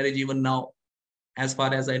second marriage even now, as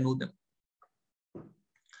far as I know them.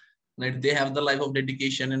 Right? They have the life of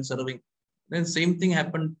dedication and serving. Then same thing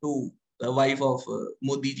happened to the wife of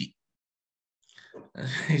Modi ji.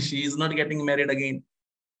 She is not getting married again,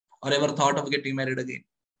 or ever thought of getting married again.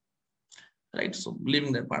 Right? So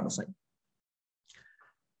leaving that part aside.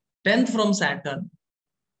 10th from Saturn,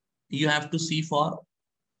 you have to see for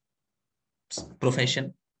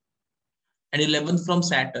profession. And 11th from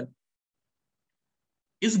Saturn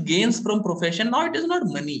is gains from profession. Now it is not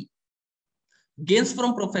money. Gains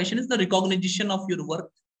from profession is the recognition of your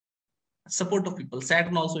work, support of people.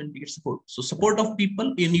 Saturn also indicates support. So support of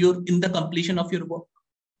people in the completion of your work.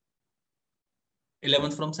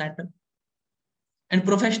 11th from Saturn. And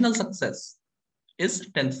professional success is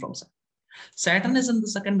 10th from Saturn. Saturn is in the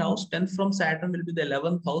 2nd house. 10th from Saturn will be the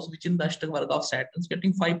 11th house, which in the Ashtakavarga of Saturn is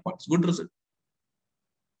getting 5 points. Good result.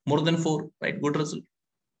 More than 4, right? Good result.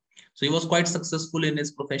 So he was quite successful in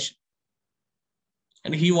his profession.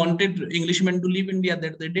 And he wanted Englishmen to leave India,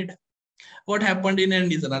 that they did. What happened in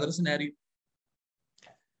India is another scenario.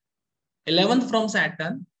 11th from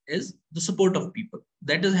Saturn is the support of people.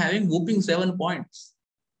 That is having whooping 7 points.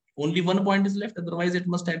 Only 1 point is left, otherwise it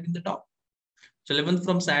must have been the top. So 11th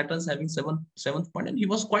from Saturn is having 7th point, and he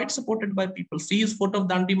was quite supported by people. See his photo of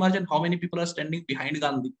Dandi March and how many people are standing behind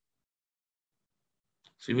Gandhi.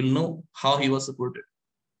 So you will know how he was supported.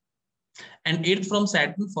 And 8th from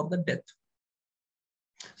Saturn for the death.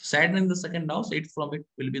 Saturn in the 2nd house, 8th from it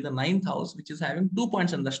will be the 9th house, which is having 2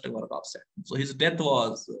 points in the Ashtakavarga of Saturn. So his death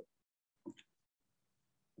was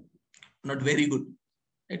not very good.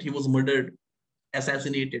 Right? He was murdered,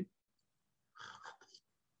 assassinated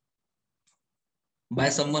by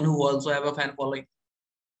someone who also have a fan following.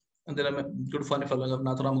 And there are a good fan following of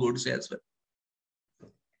Nathuram Godse as well.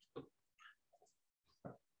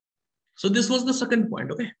 So this was the 2nd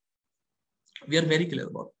point, okay? We are very clear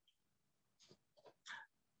about it.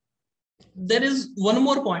 There is one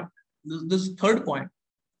more point, this 3rd point,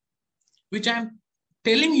 which I'm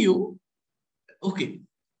telling you, okay,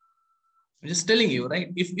 I'm just telling you, right?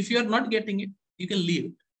 If you're not getting it, you can leave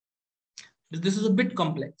it. This is a bit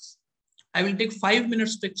complex. I will take 5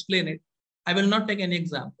 minutes to explain it. I will not take any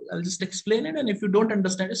example. I'll just explain it. And if you don't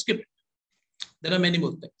understand it, skip it. There are many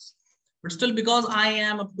more things. But still, because I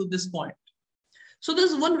am up to this point. So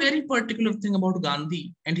there's one very particular thing about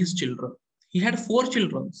Gandhi and his children. He had 4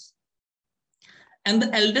 children. And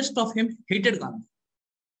the eldest of him hated Gandhi.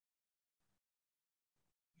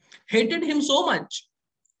 Hated him so much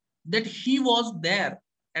that he was there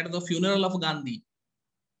at the funeral of Gandhi.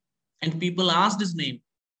 And people asked his name.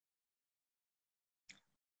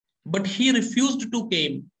 But he refused to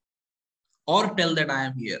come or tell that I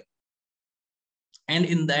am here. And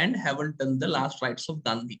in the end, haven't done the last rites of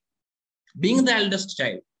Gandhi. Being the eldest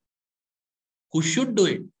child, who should do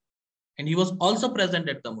it. And he was also present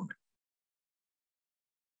at the moment.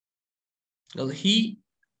 Because he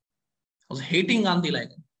was hating Gandhi like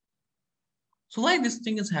that. So why this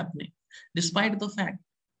thing is happening? Despite the fact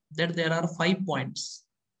that there are 5 points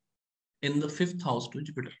in the 5th house to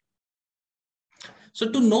Jupiter. So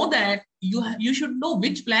to know that, you should know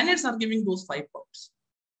which planets are giving those 5 points.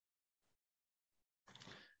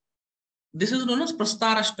 This is known as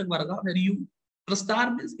Prastar Ashtakavarga, where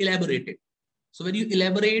Prastar means elaborated. So where you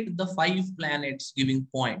elaborate the 5 planets giving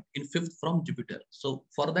point in 5th from Jupiter. So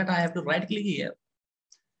for that, I have to right click here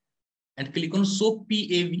and click on Show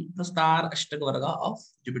PAV, the star Ashtakavarga of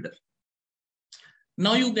Jupiter.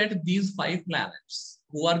 Now you get these 5 planets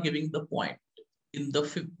who are giving the point. In the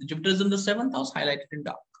 5th, Jupiter is in the 7th house, highlighted in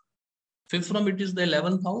dark. 5th from it is the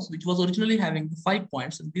 11th house, which was originally having the 5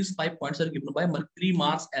 points, and these 5 points are given by Mercury,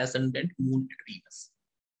 Mars, Ascendant, Moon, and Venus.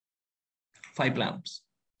 5 planets.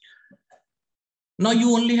 Now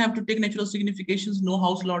you only have to take natural significations, no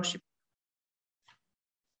house lordship.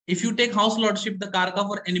 If you take house lordship, the Karaka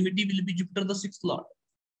for enmity will be Jupiter, the 6th lord.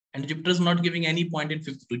 And Jupiter is not giving any point in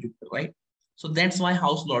 5th to Jupiter, right? So that's why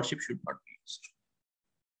house lordship should not be used.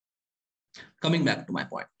 Coming back to my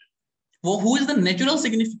point. Well, who is the natural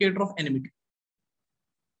significator of enmity?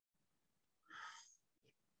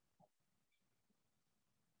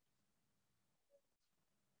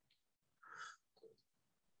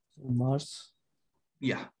 Mars.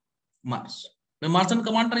 Yeah, Mars. The Martian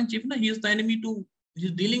commander-in-chief, he is the enemy to,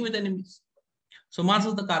 he's dealing with enemies. So Mars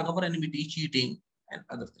is the Karaka for enmity, cheating, and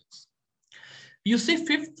other things. You see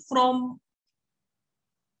 5th from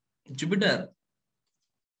Jupiter,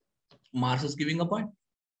 Mars is giving a point.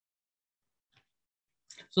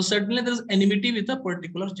 So certainly there is enmity with a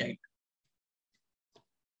particular child,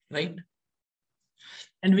 right?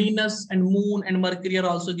 And Venus and Moon and Mercury are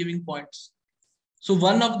also giving points. So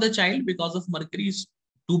one of the child, because of Mercury, is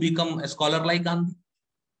to become a scholar like Gandhi.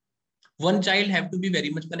 One child have to be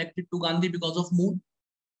very much connected to Gandhi because of Moon.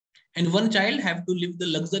 And one child have to live the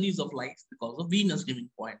luxuries of life because of Venus giving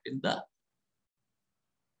point in the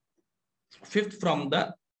 5th from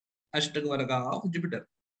the Ashtakavarga of Jupiter.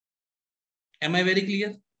 Am I very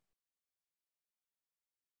clear?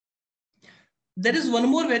 There is one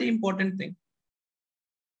more very important thing.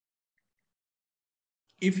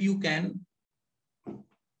 If you can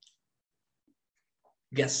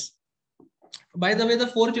guess. By the way, the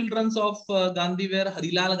 4 children of Gandhi were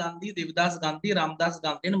Harilal Gandhi, Devidas Gandhi, Ramdas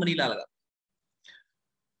Gandhi, and Manilal Gandhi.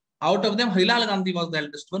 Out of them, Harilal Gandhi was the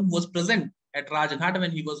eldest one who was present at Rajghat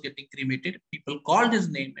when he was getting cremated. People called his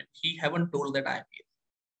name and he haven't told that I am here.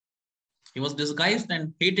 He was disguised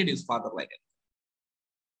and hated his father like it.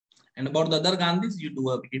 And about the other Gandhis, you do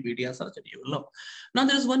a Wikipedia search and you will know. Now,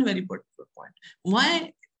 there is one very particular point.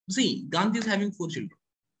 Why? See, Gandhi is having 4 children.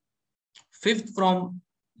 5th from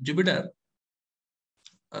Jupiter,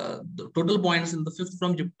 the total points in the 5th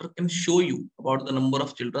from Jupiter can show you about the number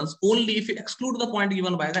of children only if you exclude the point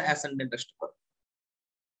given by the ascendant Ashtakavarga.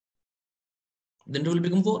 Then it will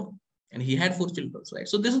become 4. And he had 4 children, right?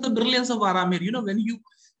 So this is the brilliance of Varamir. You know, when you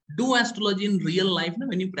do astrology in real life,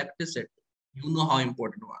 when you practice it, you know how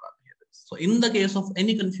important Varamir is. So in the case of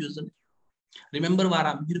any confusion, remember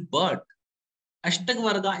Varamir, but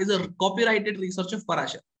Ashtakavarga is a copyrighted research of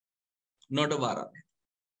Parashara, not a Varamir.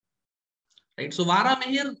 Right? So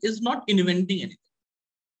Varamir is not inventing anything.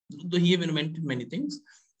 Though he have invented many things.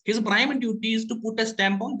 His prime duty is to put a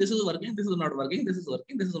stamp on this is working, this is not working, this is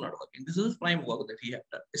working, this is not working. This is his prime work that he have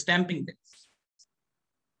done, stamping things.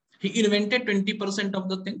 He invented 20% of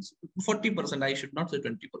the things, 40%, I should not say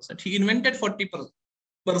 20%. He invented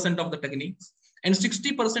 40% of the techniques and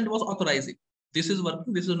 60% was authorizing. This is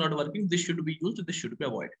working, this is not working, this should be used, this should be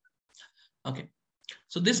avoided. Okay.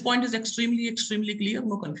 So this point is extremely, extremely clear,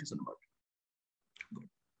 no confusion about it. Good.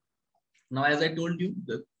 Now, as I told you,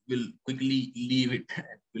 we'll quickly leave it and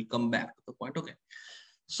we'll come back to the point. Okay.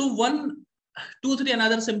 So 1, 2, 3,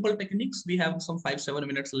 another simple techniques. We have some 5-7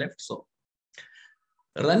 minutes left. So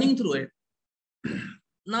running through it.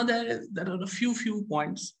 Now there are a few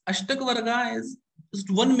points. Ashtakavarga is just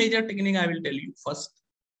one major technique I will tell you first.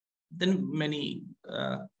 Then many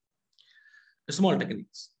small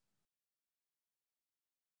techniques.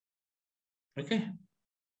 Okay.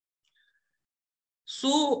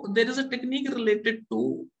 So there is a technique related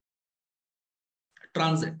to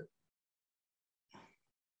transit.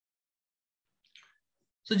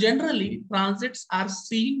 So generally, transits are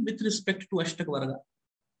seen with respect to Ashtakavarga.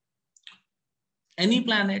 Any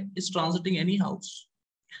planet is transiting any house.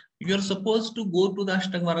 You are supposed to go to the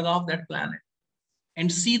Ashtakavarga of that planet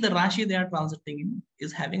and see the Rashi they are transiting in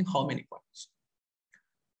is having how many points.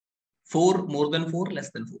 4, more than 4,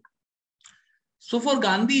 less than 4. So for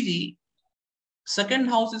Gandhiji, second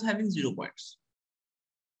house is having 0 points.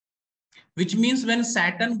 Which means when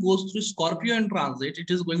Saturn goes through Scorpio in transit, it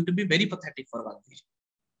is going to be very pathetic for Gandhiji.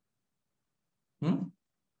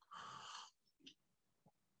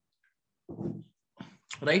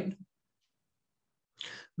 Right?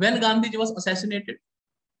 When Gandhiji was assassinated,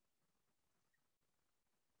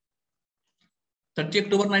 30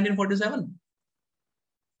 October 1947,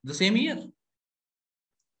 the same year,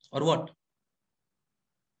 or what?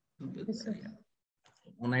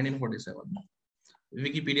 1947.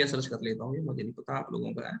 Wikipedia search कर लेता हूँ, मुझे नहीं पता आप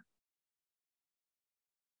लोगों का है.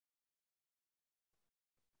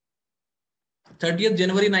 30th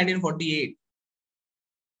January 1948.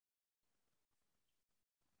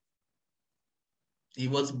 He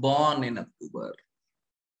was born in October.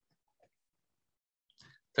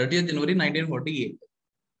 30th January 1948.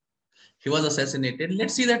 He was assassinated.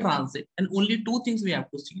 Let's see the transit. And only two things we have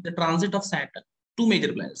to see. The transit of Saturn. Two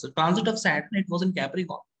major planets. The transit of Saturn, it was in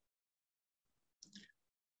Capricorn.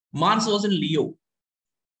 Mars was in Leo.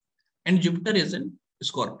 And Jupiter is in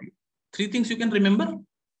Scorpio. Three things you can remember.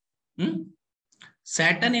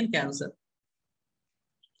 Saturn in Cancer.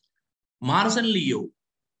 Mars in Leo.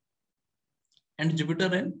 And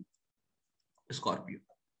Jupiter in Scorpio.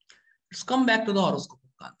 Let's come back to the horoscope of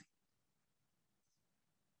Gandhi.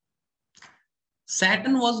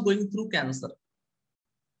 Saturn was going through Cancer.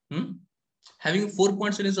 Having 4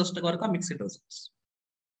 points in his Ashtakavarga, mixed results.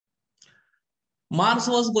 Mars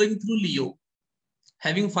was going through Leo,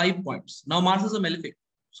 having 5 points. Now Mars is a malefic,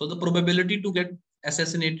 so the probability to get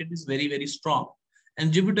assassinated is very, very strong.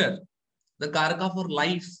 And Jupiter, the Karaka for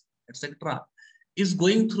life, etc., is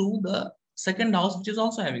going through the second house, which is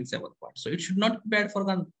also having 7 points. So it should not be bad for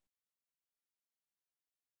Gandhi.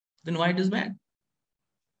 Then why it is bad?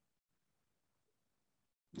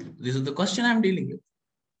 This is the question I'm dealing with.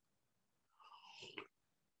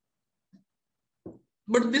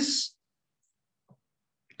 But this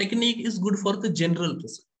technique is good for the general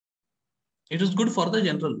result. It is good for the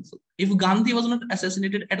general result. If Gandhi was not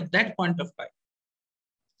assassinated at that point of time,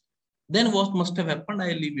 then what must have happened?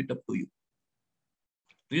 I leave it up to you.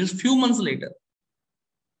 Just a few months later,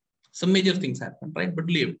 some major things happened, right? But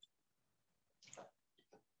leave it.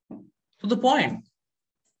 So the point.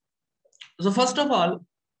 So first of all,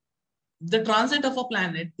 the transit of a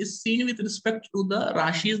planet is seen with respect to the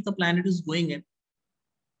rashis the planet is going in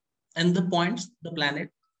and the points the planet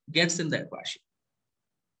gets in that rashi.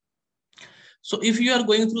 So if you are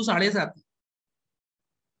going through Sade Sati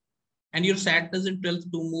and your Saturn is in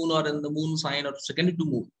 12th to moon or in the moon sign or second to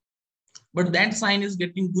moon, but that sign is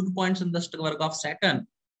getting good points in the Ashtakavarga of Saturn,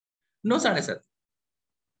 no Sade Sati.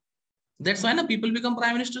 That's why people become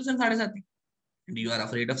prime ministers in Sade Sati. And you are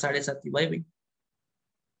afraid of Sade Sati. Why?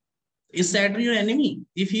 Is Saturn your enemy?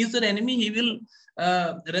 If he is your enemy, he will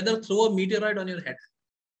rather throw a meteorite on your head.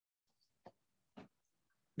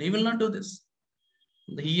 He will not do this.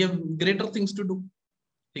 He has greater things to do.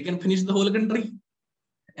 He can finish the whole country.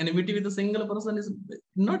 Enmity with a single person is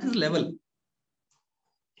not his level.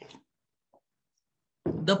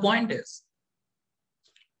 The point is,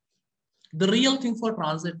 the real thing for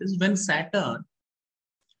transit is when Saturn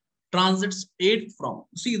transits 8th from.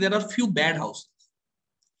 See, there are few bad houses.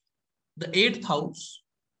 The 8th house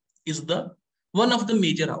is the one of the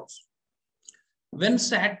major house. When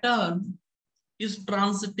Saturn is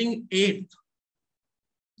transiting 8th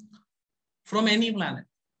from any planet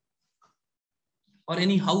or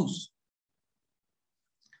any house,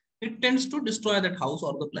 it tends to destroy that house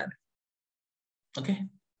or the planet. Okay.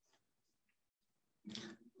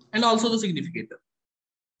 And also the significator.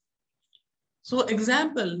 So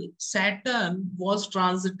example, Saturn was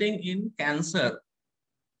transiting in Cancer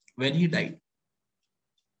when he died.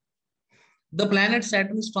 The planet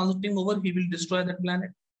Saturn is transiting over, he will destroy that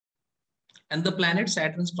planet. And the planet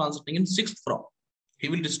Saturn is transiting in 6th from, he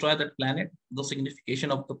will destroy that planet, the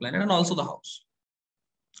signification of the planet, and also the house.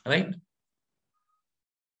 Right?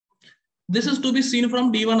 This is to be seen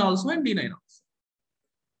from D1 also and D9 also.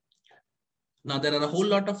 Now there are a whole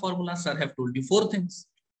lot of formulas. Sir have told you 4 things.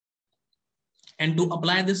 And to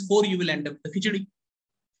apply this 4, you will end up with the khichdi.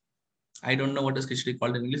 I don't know what is khichdi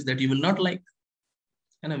called in English, that you will not like.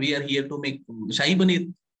 And we are here to make shahi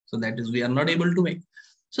paneer. So that is, we are not able to make.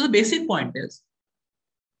 So the basic point is,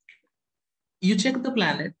 you check the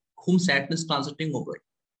planet whom Saturn is transiting over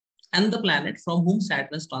and the planet from whom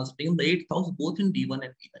Saturn is transiting in the 8th house, both in D1 and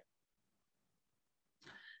D9.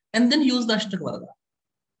 And then use the Ashtakavarga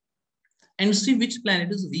and see which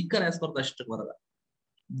planet is weaker as per the Ashtakavarga.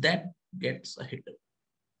 That gets a hit.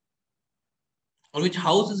 Or which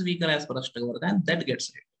house is weaker as per Ashtakavarga, and that gets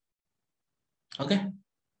a hit. Okay.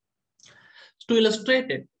 So to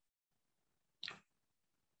illustrate it,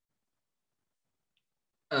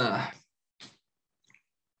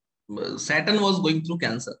 Saturn was going through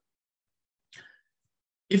Cancer.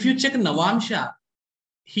 If you check Navamsha,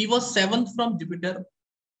 he was 7th from Jupiter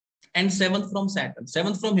and 7th from Saturn.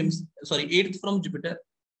 7th from him, 8th from Jupiter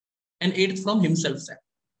and 8th from himself,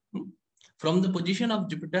 Saturn. From the position of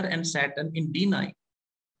Jupiter and Saturn in D9,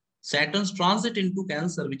 Saturn's transit into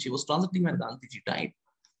Cancer, which he was transiting when Gandhiji died,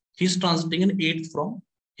 he's transiting in 8th from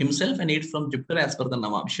himself and 8th from Jupiter as per the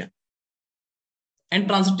Navamsha, and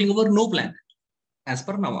transiting over no planet as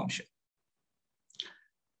per Navamsha.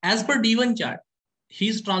 As per D1 chart,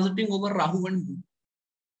 he's transiting over Rahu and Moon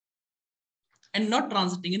and not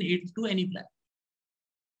transiting in 8th to any planet,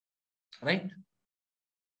 right?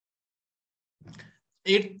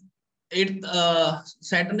 8th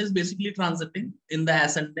Saturn is basically transiting in the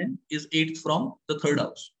ascendant is 8th from the 3rd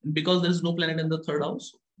house. Because there is no planet in the 3rd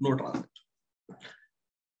house, no transit.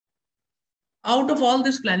 Out of all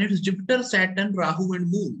these planets, Jupiter, Saturn, Rahu and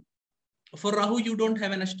Moon. For Rahu, you don't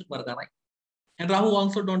have an Ashtakavarga, right? And Rahu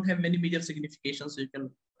also don't have many major significations, so you can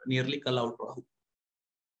nearly cull out Rahu.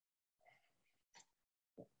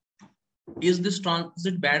 Is this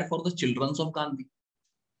transit bad for the children of Gandhi?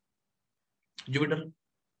 Jupiter?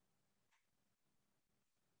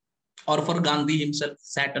 Or for Gandhi himself,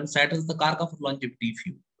 Saturn? Saturn is the karka for longevity, if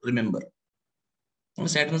you remember.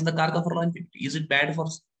 Saturn is the karka for longevity. Is it bad for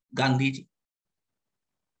Gandhiji?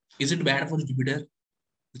 Is it bad for Jupiter,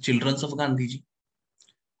 the children of Gandhiji?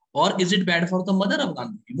 Or is it bad for the mother of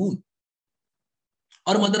Gandhiji, Moon?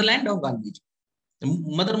 Or motherland of Gandhiji?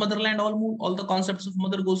 Motherland, all Moon, all the concepts of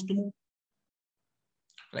mother goes to Moon.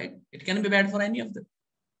 Right? It can be bad for any of them.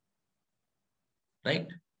 Right?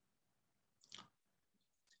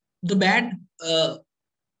 The bad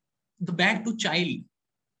to child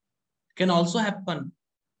can also happen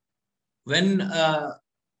when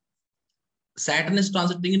Saturn is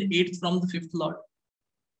transiting in 8th from the 5th lord.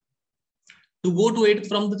 To go to 8th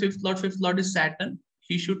from the 5th lord is Saturn,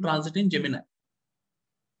 he should transit in Gemini.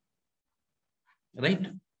 Right?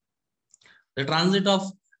 The transit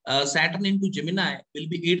of Saturn into Gemini will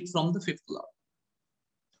be 8th from the 5th lord,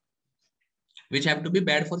 which have to be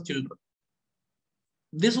bad for children.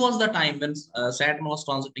 This was the time when Saturn was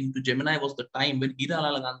transiting to Gemini, was the time when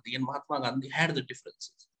Hiralal Gandhi and Mahatma Gandhi had the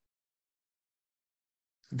differences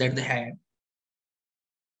that they had.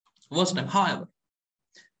 Worst time, however,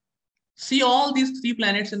 see all these 3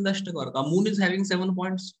 planets in the Ashtakavarga. Moon is having 7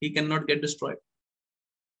 points, he cannot get destroyed.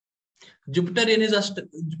 Jupiter in his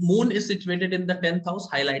Moon is situated in the 10th house,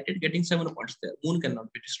 highlighted, getting 7 points there. Moon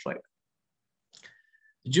cannot be destroyed.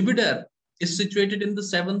 Jupiter is situated in the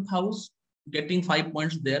 7th house, getting 5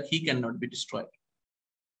 points there, he cannot be destroyed.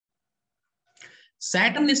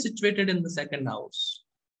 Saturn is situated in the 2nd house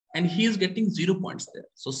and he is getting 0 points there.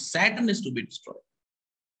 So Saturn is to be destroyed.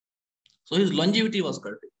 So his longevity was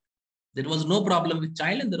curtailed. There was no problem with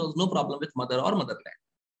child and there was no problem with mother or motherland.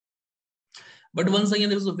 But once again,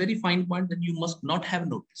 there is a very fine point that you must not have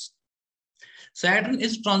noticed. Saturn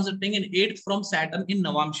is transiting in 8th from Saturn in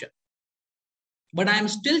Navamsha. But I am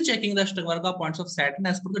still checking the Ashtakavarga points of Saturn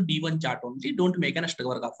as per the D1 chart only. Don't make an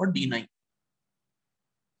Ashtakavarga for D9.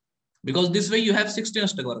 Because this way you have 16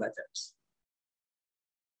 Ashtakavarga charts.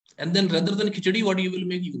 And then rather than Khichdi, what you will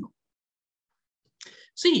make, you know.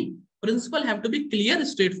 See, principle have to be clear,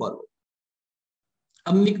 straightforward.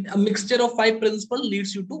 A mixture of 5 principles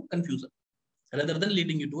leads you to confusion rather than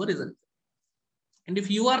leading you to a result. And if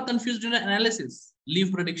you are confused in an analysis,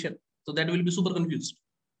 leave prediction. So that will be super confused.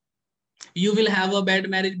 You will have a bad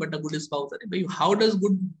marriage, but a good spouse. How does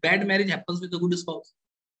bad marriage happens with a good spouse?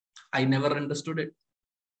 I never understood it.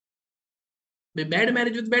 Bad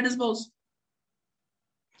marriage with bad spouse.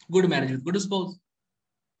 Good marriage with good spouse.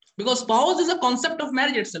 Because spouse is a concept of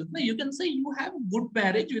marriage itself. You can say you have good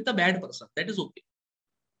marriage with a bad person. That is okay.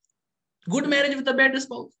 Good marriage with a bad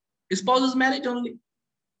spouse. Spouse is marriage only.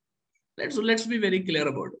 Let's be very clear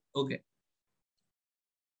about it. Okay.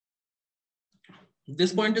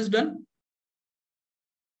 This point is done.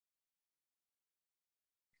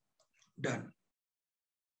 Done.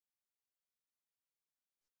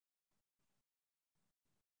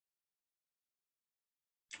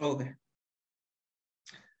 Okay.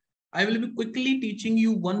 I will be quickly teaching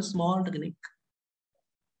you one small technique.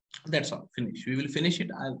 That's all. Finish. We will finish it.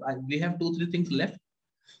 We have 2-3 things left.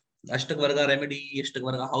 Ashtakavarga remedy,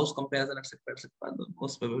 Ashtakavarga house comparison, etc.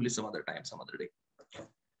 Most probably some other time, some other day.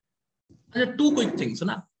 There are 2 quick things. So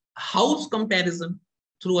house comparison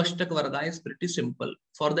through Ashtakavarga is pretty simple.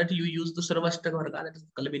 For that, you use the Sarva Ashtakavarga, that is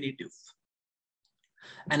the culminative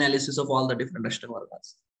analysis of all the different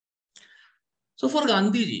Ashtakavargas. So for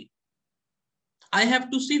Gandhiji, I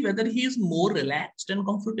have to see whether he is more relaxed and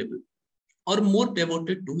comfortable or more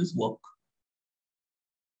devoted to his work.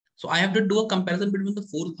 So I have to do a comparison between the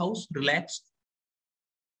 4th house, relaxed,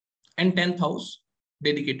 and 10th house,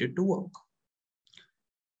 dedicated to work.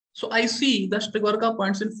 So I see the Ashtakavarga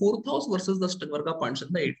points in 4th house versus the Ashtakavarga points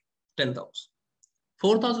in the 10th house.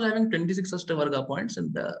 4th house is having 26 Ashtakavarga points,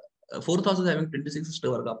 and the 4th house is having 26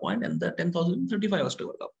 Ashtakavarga point, and the 10th house is having 35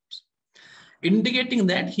 Ashtakavarga points. Indicating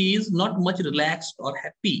that he is not much relaxed or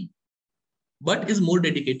happy, but is more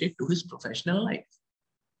dedicated to his professional life.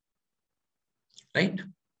 Right?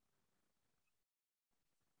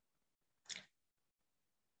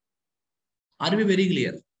 Are we very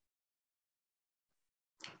clear?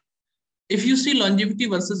 If you see longevity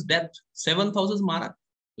versus death, 7th house is Marak,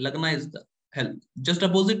 Lagna is the health. Just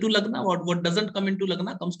opposite to Lagna, what doesn't come into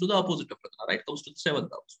Lagna comes to the opposite of Lagna, right? Comes to the 7th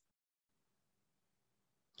house.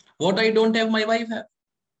 What I don't have, my wife have.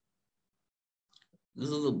 This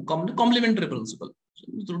is a complementary principle.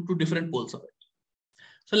 So, two different poles of it.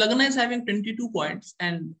 So Lagna is having 22 points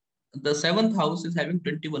and the 7th house is having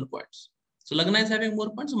 21 points. So Lagna is having more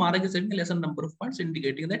points, Marak is having a lesser number of points,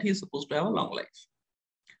 indicating that he is supposed to have a long life.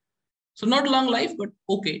 So not long life, but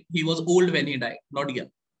okay, he was old when he died, not young.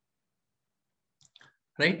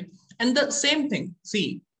 Right? And the same thing,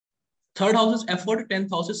 see, 3rd house is effort, 10th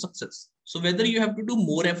house is success. So whether you have to do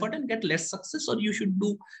more effort and get less success, or you should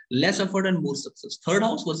do less effort and more success. 3rd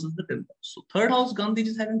house versus the 10th house. So 3rd house, Gandhi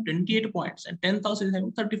is having 28 points and 10th house is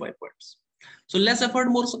having 35 points. So less effort,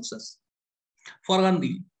 more success for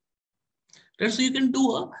Gandhi. Right? So you can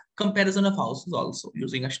do a comparison of houses also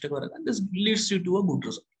using Ashtakavarga, and this leads you to a good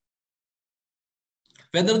result.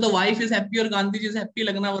 Whether the wife is happy or Gandhiji is happy,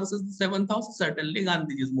 Lagna versus the 7th house, certainly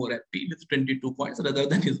Gandhiji is more happy with 22 points rather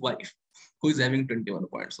than his wife, who is having 21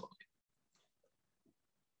 points only.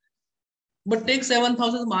 But take 7th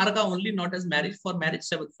house as Maraka only, not as marriage. For marriage,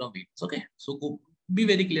 7th from Venus. Okay, so be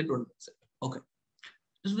very clear to understand. Okay,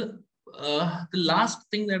 this is the last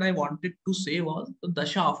thing that I wanted to say was the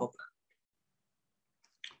Dasha of a planet.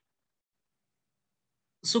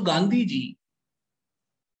 So Gandhiji,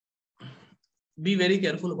 be very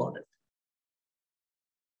careful about it.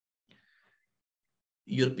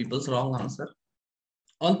 Your people's wrong answer.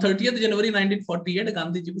 On 30th January 1948,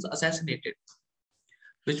 Gandhiji was assassinated,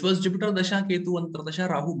 which was Jupiter Dasha, Ketu Antardasha,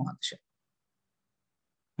 Rahu Mahadasha.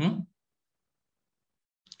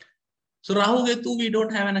 So Rahu Ketu, we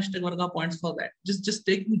don't have an Ashtakavarga points for that. Just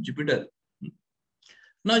take Jupiter.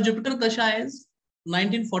 Now Jupiter Dasha is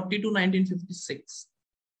 1940 to 1956.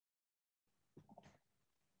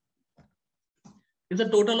 It's a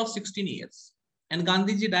total of 16 years. And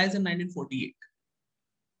Gandhiji dies in 1948.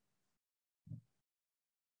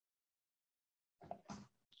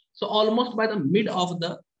 So almost by the mid of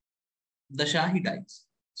the Dasha, he dies.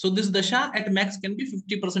 So this Dasha at max can be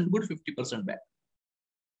 50% good, 50% bad.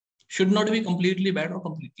 Should not be completely bad or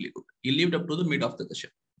completely good. He lived up to the mid of the Dasha.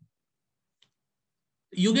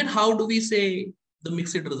 You get, how do we say the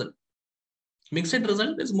mixed result? Mixed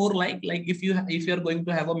result is more like if you are going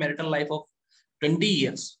to have a marital life of 20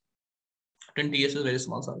 years. 20 years is very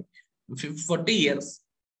small, sorry. 40 years.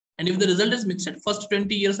 And if the result is mixed, first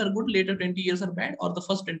 20 years are good, later 20 years are bad, or the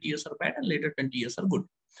first 20 years are bad and later 20 years are good,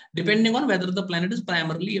 depending on whether the planet is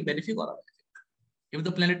primarily a benefic or a malefic. If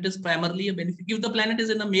the planet is primarily a benefic, if the planet is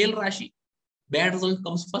in a male Rashi, bad result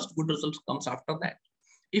comes first, good result comes after that.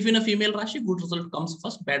 If in a female Rashi, good result comes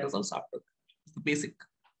first, bad results after that. It's the basic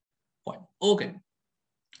point. Okay.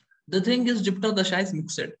 The thing is, Jupiter Dasha is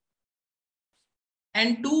mixed.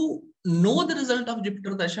 And to know the result of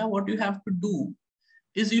Jupiter Dasha, what you have to do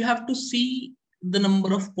is you have to see the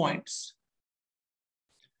number of points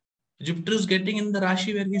Jupiter is getting in the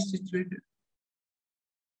Rashi where he is situated.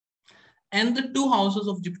 And the two houses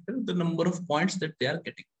of Jupiter, the number of points that they are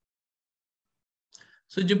getting.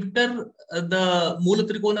 So Jupiter, the Mula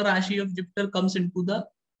Trikona Rashi of Jupiter comes into the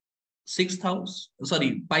 6th house.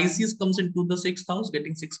 Sorry, Pisces comes into the 6th house,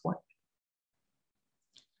 getting 6 points.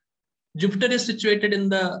 Jupiter is situated in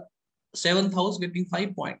the 7th house, getting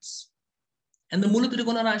 5 points. And the Mula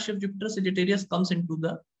Trikona Rashi of Jupiter, Sagittarius, comes into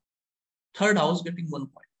the 3rd house, getting 1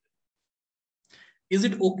 point. Is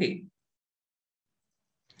it okay?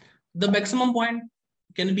 The maximum point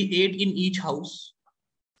can be 8 in each house,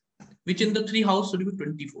 which in the 3 houses should be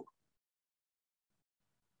 24.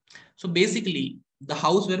 So basically, the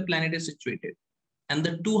house where planet is situated and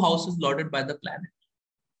the 2 houses lorded by the planet,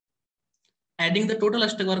 adding the total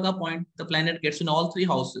Ashtakavarga point the planet gets in all 3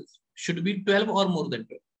 houses should be 12 or more than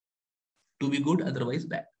 12 to be good, otherwise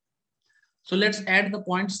bad. So let's add the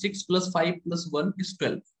point. 6 plus 5 plus 1 is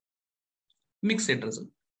 12. Mixed result,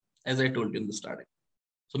 as I told you in the starting.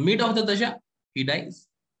 So mid of the Dasha, he dies.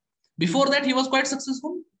 Before that, he was quite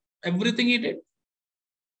successful. Everything he did.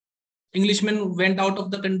 Englishmen went out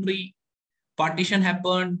of the country. Partition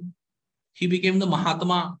happened. He became the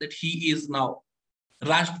Mahatma that he is now.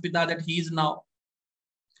 Rashtrapita that he is now.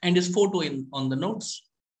 And his photo on the notes,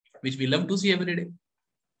 which we love to see every day.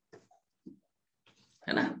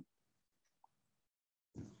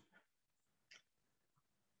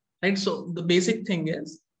 Right? So the basic thing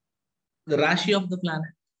is the Rashi of the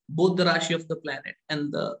planet, both the Rashi of the planet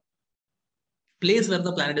and the place where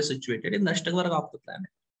the planet is situated in the Ashtakavarga of the planet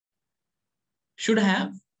should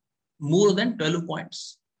have more than 12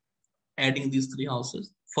 points, adding these 3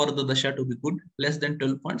 houses for the dasha to be good, less than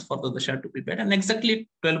 12 points for the dasha to be bad, and exactly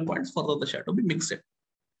 12 points for the dasha to be mixed.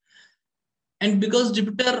 And because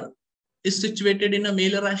Jupiter is situated in a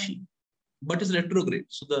Mela Rashi, but is retrograde,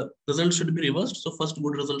 so the results should be reversed. So first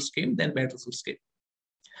good results came, then bad results came.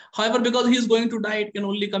 However, because he is going to die, it can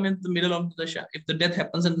only come in the middle of the dasha. If the death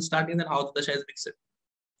happens in the starting, then how the dasha is mixed.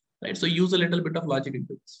 Right? So use a little bit of logic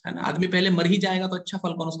into this. है ना? आदमी पहले मर ही जाएगा तो अच्छा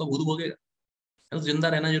फल कौन उसका भूत भोगेगा? तो जिंदा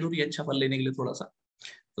रहना जरूरी है अच्छा फल लेने के लिए थोड़ा सा.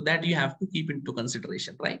 So that you have to keep into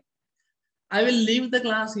consideration, right? I will leave the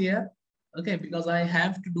class here, okay, because I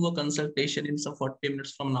have to do a consultation in some 40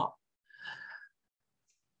 minutes from now.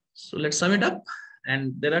 So let's sum it up.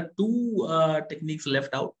 And there are two techniques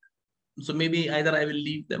left out. So maybe either I will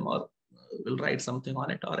leave them or will write something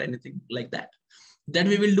on it or anything like that. That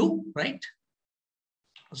we will do, right?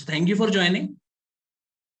 So thank you for joining.